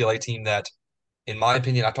UCLA team that, in my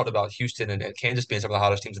opinion, I talked about Houston and Kansas being some of the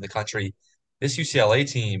hottest teams in the country. This UCLA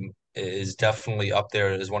team is definitely up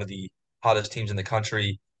there as one of the hottest teams in the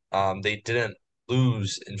country. They didn't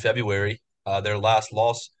lose in February. Their last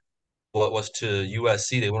loss was to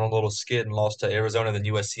USC. They went on a little skid and lost to Arizona and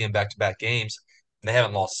then USC in back-to-back games, and they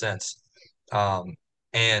haven't lost since. Um,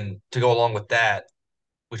 and to go along with that,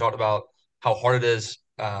 we talked about how hard it is.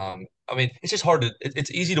 I mean, it's just hard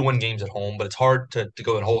it's easy to win games at home, but it's hard to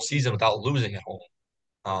go a whole season without losing at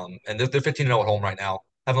home. And they're 15-0 at home right now.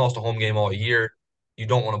 Haven't lost a home game all year. You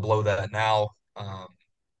don't want to blow that now.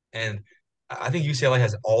 And I think UCLA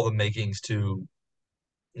has all the makings to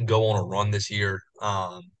go on a run this year.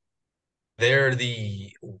 They're the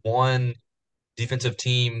one defensive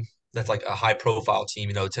team that's like a high profile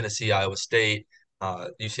team, Tennessee, Iowa State,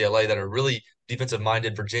 UCLA that are really defensive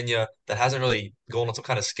minded. Virginia that hasn't really gone on some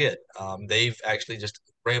kind of skid. They've actually just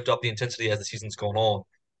ramped up the intensity as the season's gone on,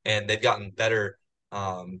 and they've gotten better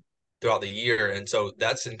throughout the year. And so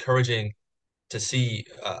that's encouraging to see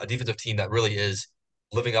a defensive team that really is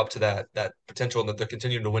living up to that potential and that they're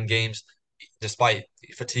continuing to win games despite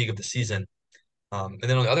fatigue of the season. And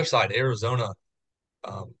then on the other side, Arizona,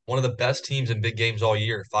 one of the best teams in big games all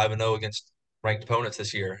year, 5-0 against ranked opponents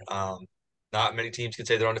this year. Not many teams can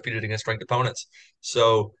say they're undefeated against ranked opponents.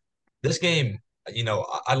 So this game,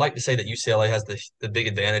 I'd like to say that UCLA has the big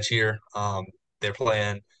advantage here. They're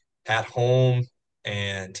playing at home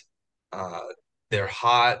and uh, they're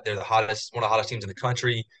hot. They're one of the hottest teams in the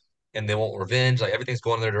country, and they want revenge. Like everything's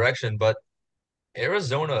going in their direction. But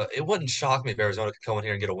Arizona, it wouldn't shock me if Arizona could come in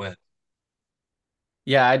here and get a win.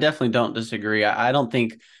 Yeah, I definitely don't disagree. I don't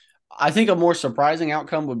think I think a more surprising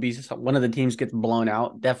outcome would be one of the teams gets blown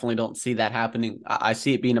out. Definitely don't see that happening. I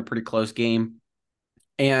see it being a pretty close game.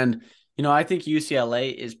 And, I think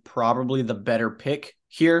UCLA is probably the better pick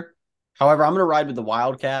here. However, I'm going to ride with the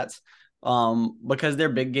Wildcats because they're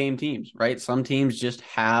big game teams, right? Some teams just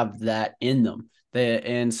have that in them.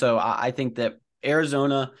 And so I think that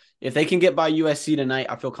Arizona, if they can get by USC tonight,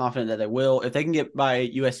 I feel confident that they will. If they can get by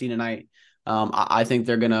USC tonight, I think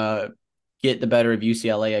they're going to get the better of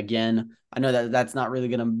UCLA again. I know that that's not really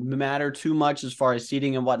going to matter too much as far as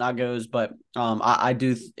seeding and whatnot goes, but I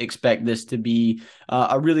do expect this to be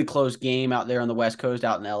a really close game out there on the West Coast,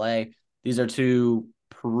 out in LA. These are two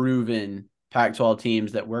proven Pac-12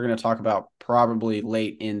 teams that we're going to talk about probably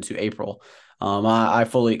late into April. I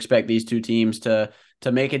fully expect these two teams to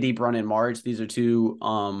make a deep run in March. These are two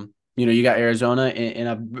you got Arizona in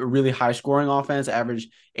a really high scoring offense, average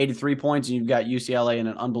 83 points, and you've got UCLA in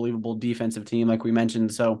an unbelievable defensive team, like we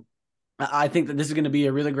mentioned. So I think that this is going to be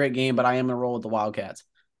a really great game, but I am going to roll with the Wildcats.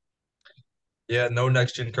 Yeah, no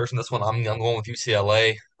next gen curse in this one. I'm going with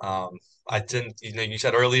UCLA. I didn't, you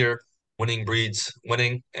said earlier, winning breeds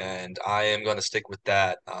winning, and I am going to stick with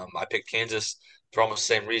that. I picked Kansas for almost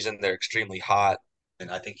the same reason. They're extremely hot, and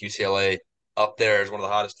I think UCLA up there is one of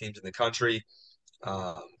the hottest teams in the country.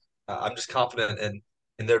 Um, I'm just confident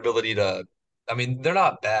in their ability to. I mean, they're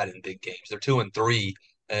not bad in big games. They're 2-3,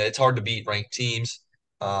 and it's hard to beat ranked teams.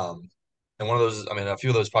 Um, and one of those, I mean, a few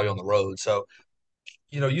of those probably on the road. So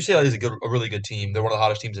UCLA is a really good team. They're one of the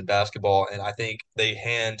hottest teams in basketball, and I think they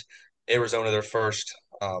hand Arizona their first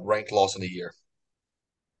ranked loss in the year.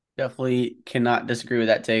 Definitely cannot disagree with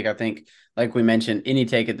that take. I think, like we mentioned, any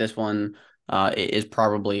take at this one is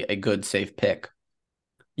probably a good, safe pick.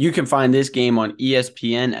 You can find this game on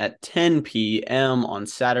ESPN at 10 p.m. on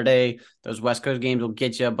Saturday. Those West Coast games will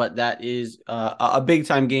get you, but that is a big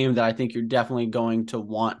time game that I think you're definitely going to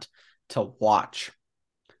want to watch.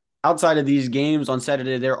 Outside of these games on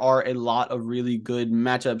Saturday, there are a lot of really good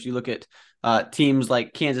matchups. You look at teams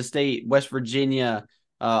like Kansas State, West Virginia,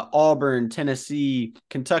 Auburn, Tennessee,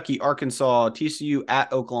 Kentucky, Arkansas, TCU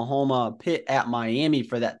at Oklahoma, Pitt at Miami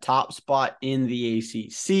for that top spot in the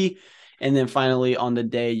ACC. And then finally on the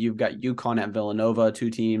day, you've got UConn at Villanova,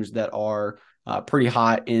 two teams that are pretty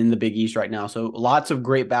hot in the Big East right now. So lots of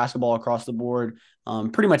great basketball across the board.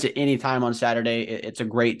 Pretty much at any time on Saturday, it's a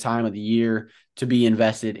great time of the year to be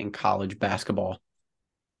invested in college basketball.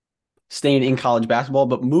 Staying in college basketball,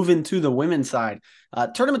 but moving to the women's side.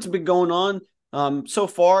 Tournaments have been going on. So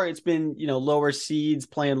far, it's been lower seeds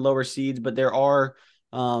playing lower seeds, but there are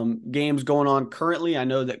games going on currently. I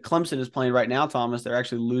know that Clemson is playing right now, Thomas. They're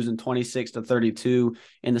actually losing 26-32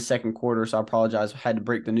 in the second quarter. So I apologize. I had to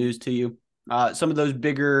break the news to you. Some of those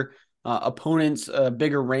bigger opponents,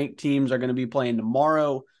 bigger ranked teams are going to be playing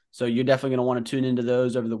tomorrow. So you're definitely going to want to tune into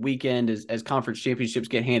those over the weekend as conference championships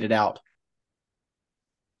get handed out.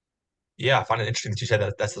 Yeah, I find it interesting that you said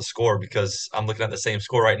that that's the score because I'm looking at the same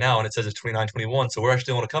score right now and it says it's 29-21. So we're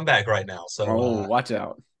actually on a comeback right now. So, Oh, watch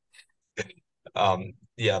out.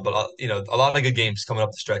 yeah, but a lot of good games coming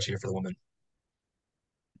up the stretch here for the women.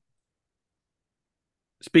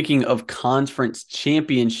 Speaking of conference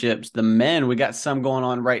championships, the men, we got some going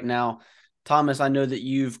on right now. Thomas, I know that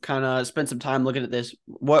you've kind of spent some time looking at this.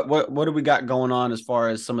 What do we got going on as far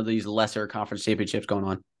as some of these lesser conference championships going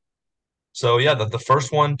on? So yeah, the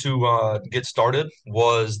first one to get started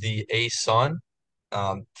was the ASUN,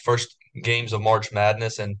 first games of March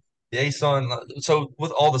Madness, and the ASUN. So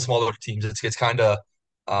with all the smaller teams, it's kind of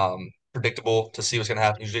predictable to see what's going to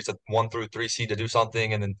happen. Usually, it's a 1 through 3 seed to do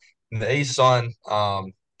something, and then in the ASUN,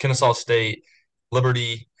 Kennesaw State,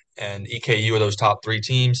 Liberty, and EKU are those top three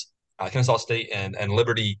teams. Kennesaw State and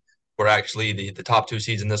Liberty were actually the top two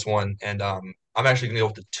seeds in this one, and I'm actually going to go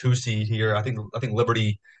with the 2 seed here. I think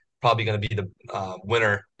Liberty probably going to be the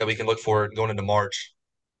winner that we can look for going into March.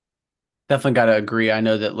 Definitely got to agree. I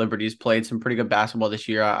know that Liberty's played some pretty good basketball this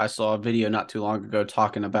year. I saw a video not too long ago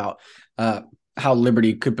talking about how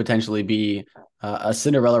Liberty could potentially be a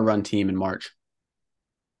Cinderella run team in March.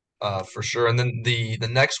 For sure. And then the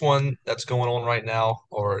next one that's going on right now,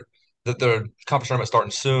 or the conference tournament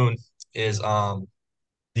starting soon, is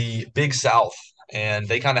the Big South, and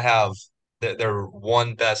they kind of have their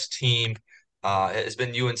one best team. It's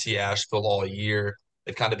been UNC Asheville all year.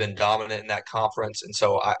 They've kind of been dominant in that conference, and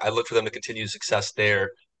so I look for them to continue success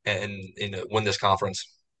there and win this conference.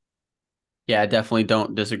 Yeah, I definitely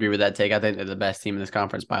don't disagree with that take. I think they're the best team in this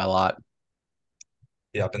conference by a lot.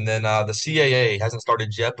 Yep. And then the CAA hasn't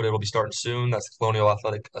started yet, but it'll be starting soon. That's the Colonial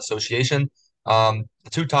Athletic Association. The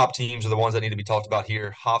two top teams are the ones that need to be talked about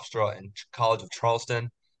here, Hofstra and College of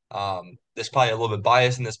Charleston. There's probably a little bit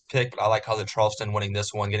bias in this pick, but I like Hudson Charleston winning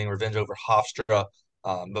this one, getting revenge over Hofstra.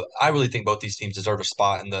 But I really think both these teams deserve a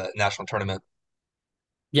spot in the national tournament.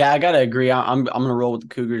 Yeah, I gotta agree. I'm gonna roll with the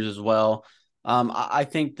Cougars as well. I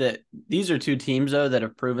think that these are two teams though that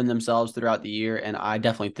have proven themselves throughout the year, and I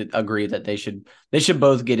definitely agree that they should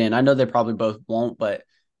both get in. I know they probably both won't, but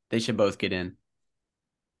they should both get in.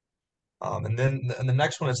 And the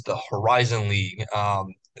next one is the Horizon League.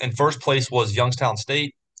 In first place was Youngstown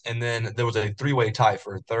State, and then there was a three-way tie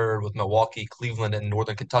for third with Milwaukee, Cleveland, and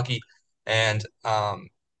Northern Kentucky. And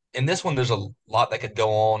in this one, there's a lot that could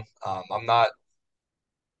go on. I'm not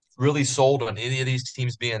really sold on any of these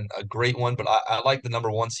teams being a great one, but I like the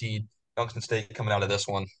number one seed, Youngstown State, coming out of this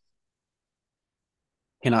one.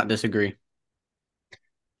 Cannot disagree.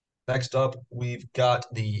 Next up, we've got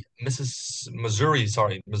the Missouri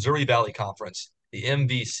Valley Conference, the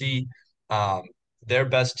MVC. Um, their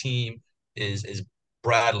best team is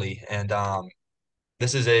Bradley, and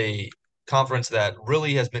this is a conference that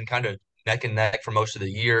really has been kind of neck and neck for most of the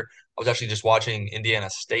year. I was actually just watching Indiana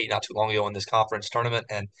State not too long ago in this conference tournament,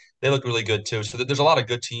 and they look really good too. So there's a lot of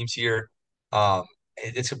good teams here. Um,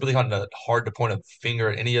 it's really kind of hard to point a finger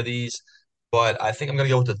at any of these, but I think I'm going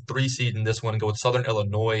to go with the three seed in this one and go with Southern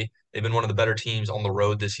Illinois. They've been one of the better teams on the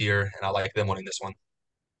road this year, and I like them winning this one.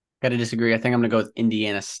 Gotta disagree. I think I'm gonna go with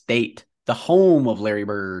Indiana State, the home of Larry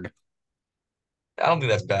Bird. I don't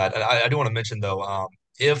think that's bad. And I do want to mention though,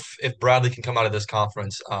 if Bradley can come out of this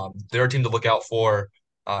conference, they're a team to look out for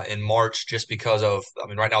in March, just because of, I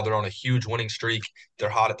mean, right now they're on a huge winning streak. They're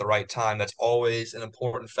hot at the right time. That's always an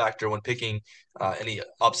important factor when picking any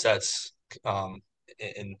upsets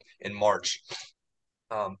in March.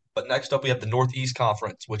 But next up, we have the Northeast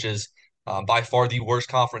Conference, which is by far the worst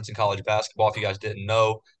conference in college basketball. If you guys didn't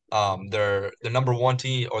know, they're the number one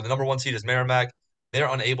team, or the number one seed is Merrimack.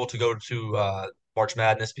 They're unable to go to March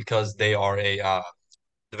Madness because they are a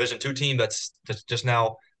Division two team that's just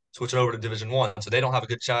now switching over to Division one, so they don't have a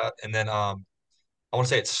good shot. And then I want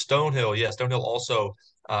to say it's Stonehill. Yeah, Stonehill also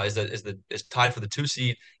is tied for the two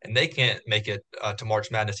seed, and they can't make it to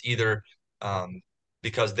March Madness either, um,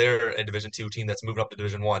 because they're a Division two team that's moving up to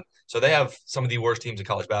Division one. So they have some of the worst teams in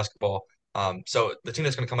college basketball. So the team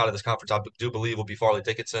that's going to come out of this conference, I do believe, will be Farley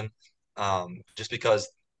Dickinson, just because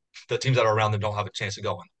the teams that are around them don't have a chance of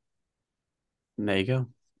going. There you go.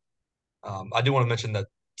 I do want to mention that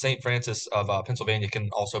St. Francis of Pennsylvania can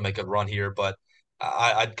also make a run here, but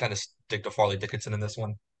I'd kind of stick to Farley Dickinson in this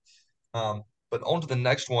one. But on to the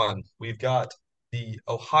next one, we've got the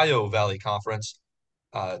Ohio Valley Conference,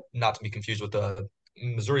 not to be confused with the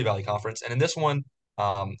Missouri Valley Conference. And in this one,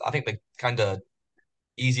 I think the kind of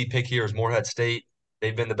easy pick here is Morehead State.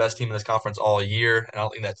 They've been the best team in this conference all year, and I don't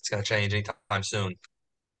think that's going to change anytime soon.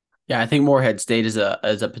 Yeah, I think Morehead State is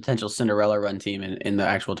a potential Cinderella run team in the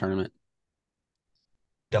actual tournament.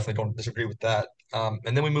 Definitely don't disagree with that.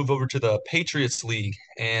 And then we move over to the Patriots League.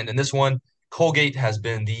 And in this one, Colgate has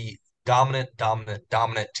been the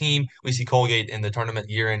dominant team. We see Colgate in the tournament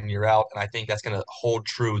year in, year out. And I think that's going to hold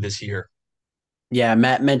true this year. Yeah,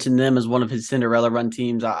 Matt mentioned them as one of his Cinderella run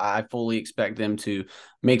teams. I fully expect them to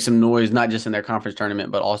make some noise, not just in their conference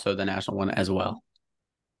tournament, but also the national one as well.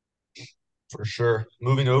 For sure.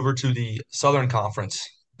 Moving over to the Southern Conference,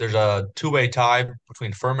 there's a two-way tie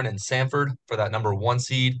between Furman and Sanford for that number one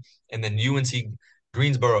seed. And then UNC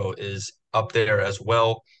Greensboro is up there as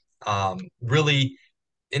well. Really,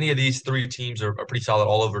 any of these three teams are pretty solid,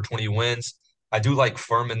 all over 20 wins. I do like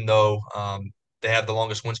Furman, though. They have the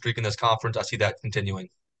longest win streak in this conference. I see that continuing.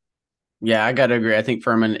 Yeah, I got to agree. I think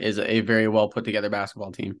Furman is a very well put together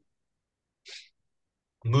basketball team.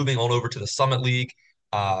 Moving on over to the Summit League,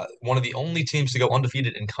 one of the only teams to go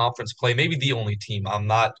undefeated in conference play, maybe the only team. I'm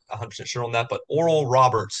not 100% sure on that, but Oral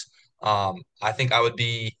Roberts. I think I would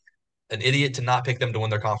be an idiot to not pick them to win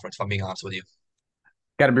their conference, if I'm being honest with you.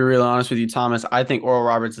 Got to be really honest with you, Thomas. I think Oral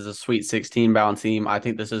Roberts is a Sweet 16 bound team. I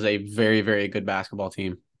think this is a very, very good basketball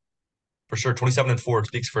team. For sure, 27-4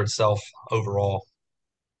 speaks for itself overall.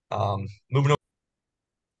 Um, moving over,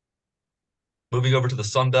 moving over to the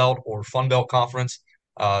Sun Belt or Fun Belt Conference.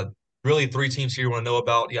 Uh, really, three teams here you want to know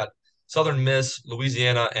about. You got Southern Miss,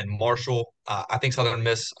 Louisiana, and Marshall. I think Southern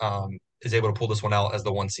Miss is able to pull this one out as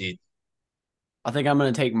the one seed. I think I'm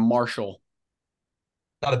going to take Marshall.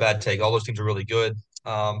 Not a bad take. All those teams are really good.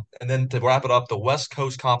 And then to wrap it up, the West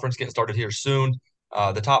Coast Conference getting started here soon.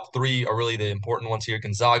 The top three are really the important ones here: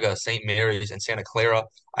 Gonzaga, St. Mary's, and Santa Clara.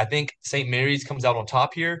 I think St. Mary's comes out on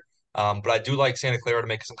top here, but I do like Santa Clara to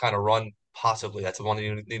make some kind of run, possibly. That's the one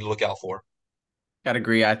you need to look out for. Got to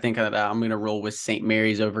agree. I think that I'm going to roll with St.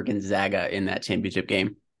 Mary's over Gonzaga in that championship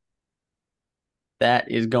game.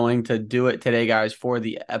 That is going to do it today, guys, for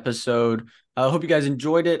the episode. I hope you guys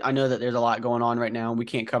enjoyed it. I know that there's a lot going on right now. We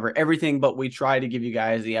can't cover everything, but we try to give you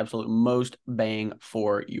guys the absolute most bang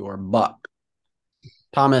for your buck.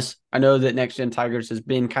 Thomas, I know that Next Gen Tigers has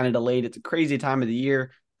been kind of delayed. It's a crazy time of the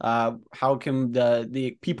year. How can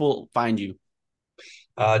the people find you?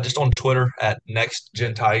 Just on Twitter at Next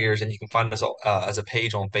Gen Tigers, and you can find us as a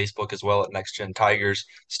page on Facebook as well at Next Gen Tigers.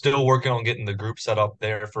 Still working on getting the group set up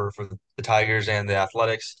there for the Tigers and the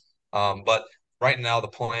Athletics. But right now, the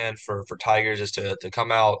plan for Tigers is to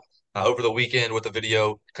come out over the weekend with a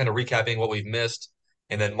video, kind of recapping what we've missed,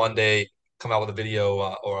 and then Monday come out with a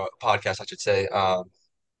video or a podcast, I should say,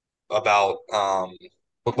 about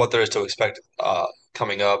what there is to expect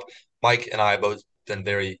coming up. Mike and I both been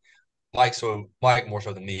very Mike more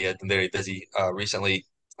so than me had been very busy recently.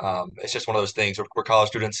 It's just one of those things. We're college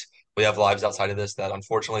students. We have lives outside of this that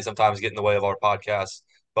unfortunately sometimes get in the way of our podcasts.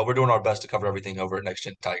 But we're doing our best to cover everything over at Next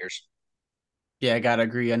Gen Tigers. Yeah, I gotta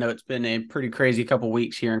agree. I know it's been a pretty crazy couple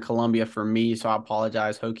weeks here in Columbia for me, so I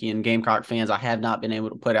apologize, Hokie and Gamecock fans. I have not been able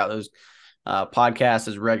to put out those podcasts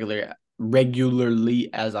as regularly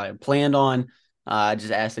as I planned on. I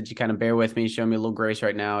just ask that you kind of bear with me, show me a little grace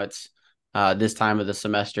right now. It's this time of the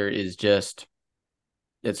semester is just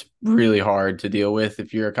it's really hard to deal with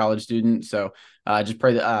if you're a college student. So just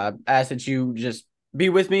pray that ask that you just be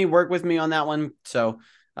with me, work with me on that one. So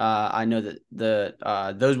I know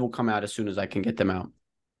that those will come out as soon as I can get them out.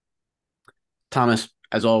 Thomas,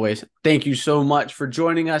 as always, thank you so much for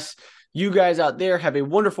joining us. You guys out there have a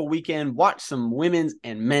wonderful weekend. Watch some women's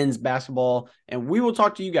and men's basketball, and we will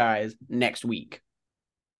talk to you guys next week.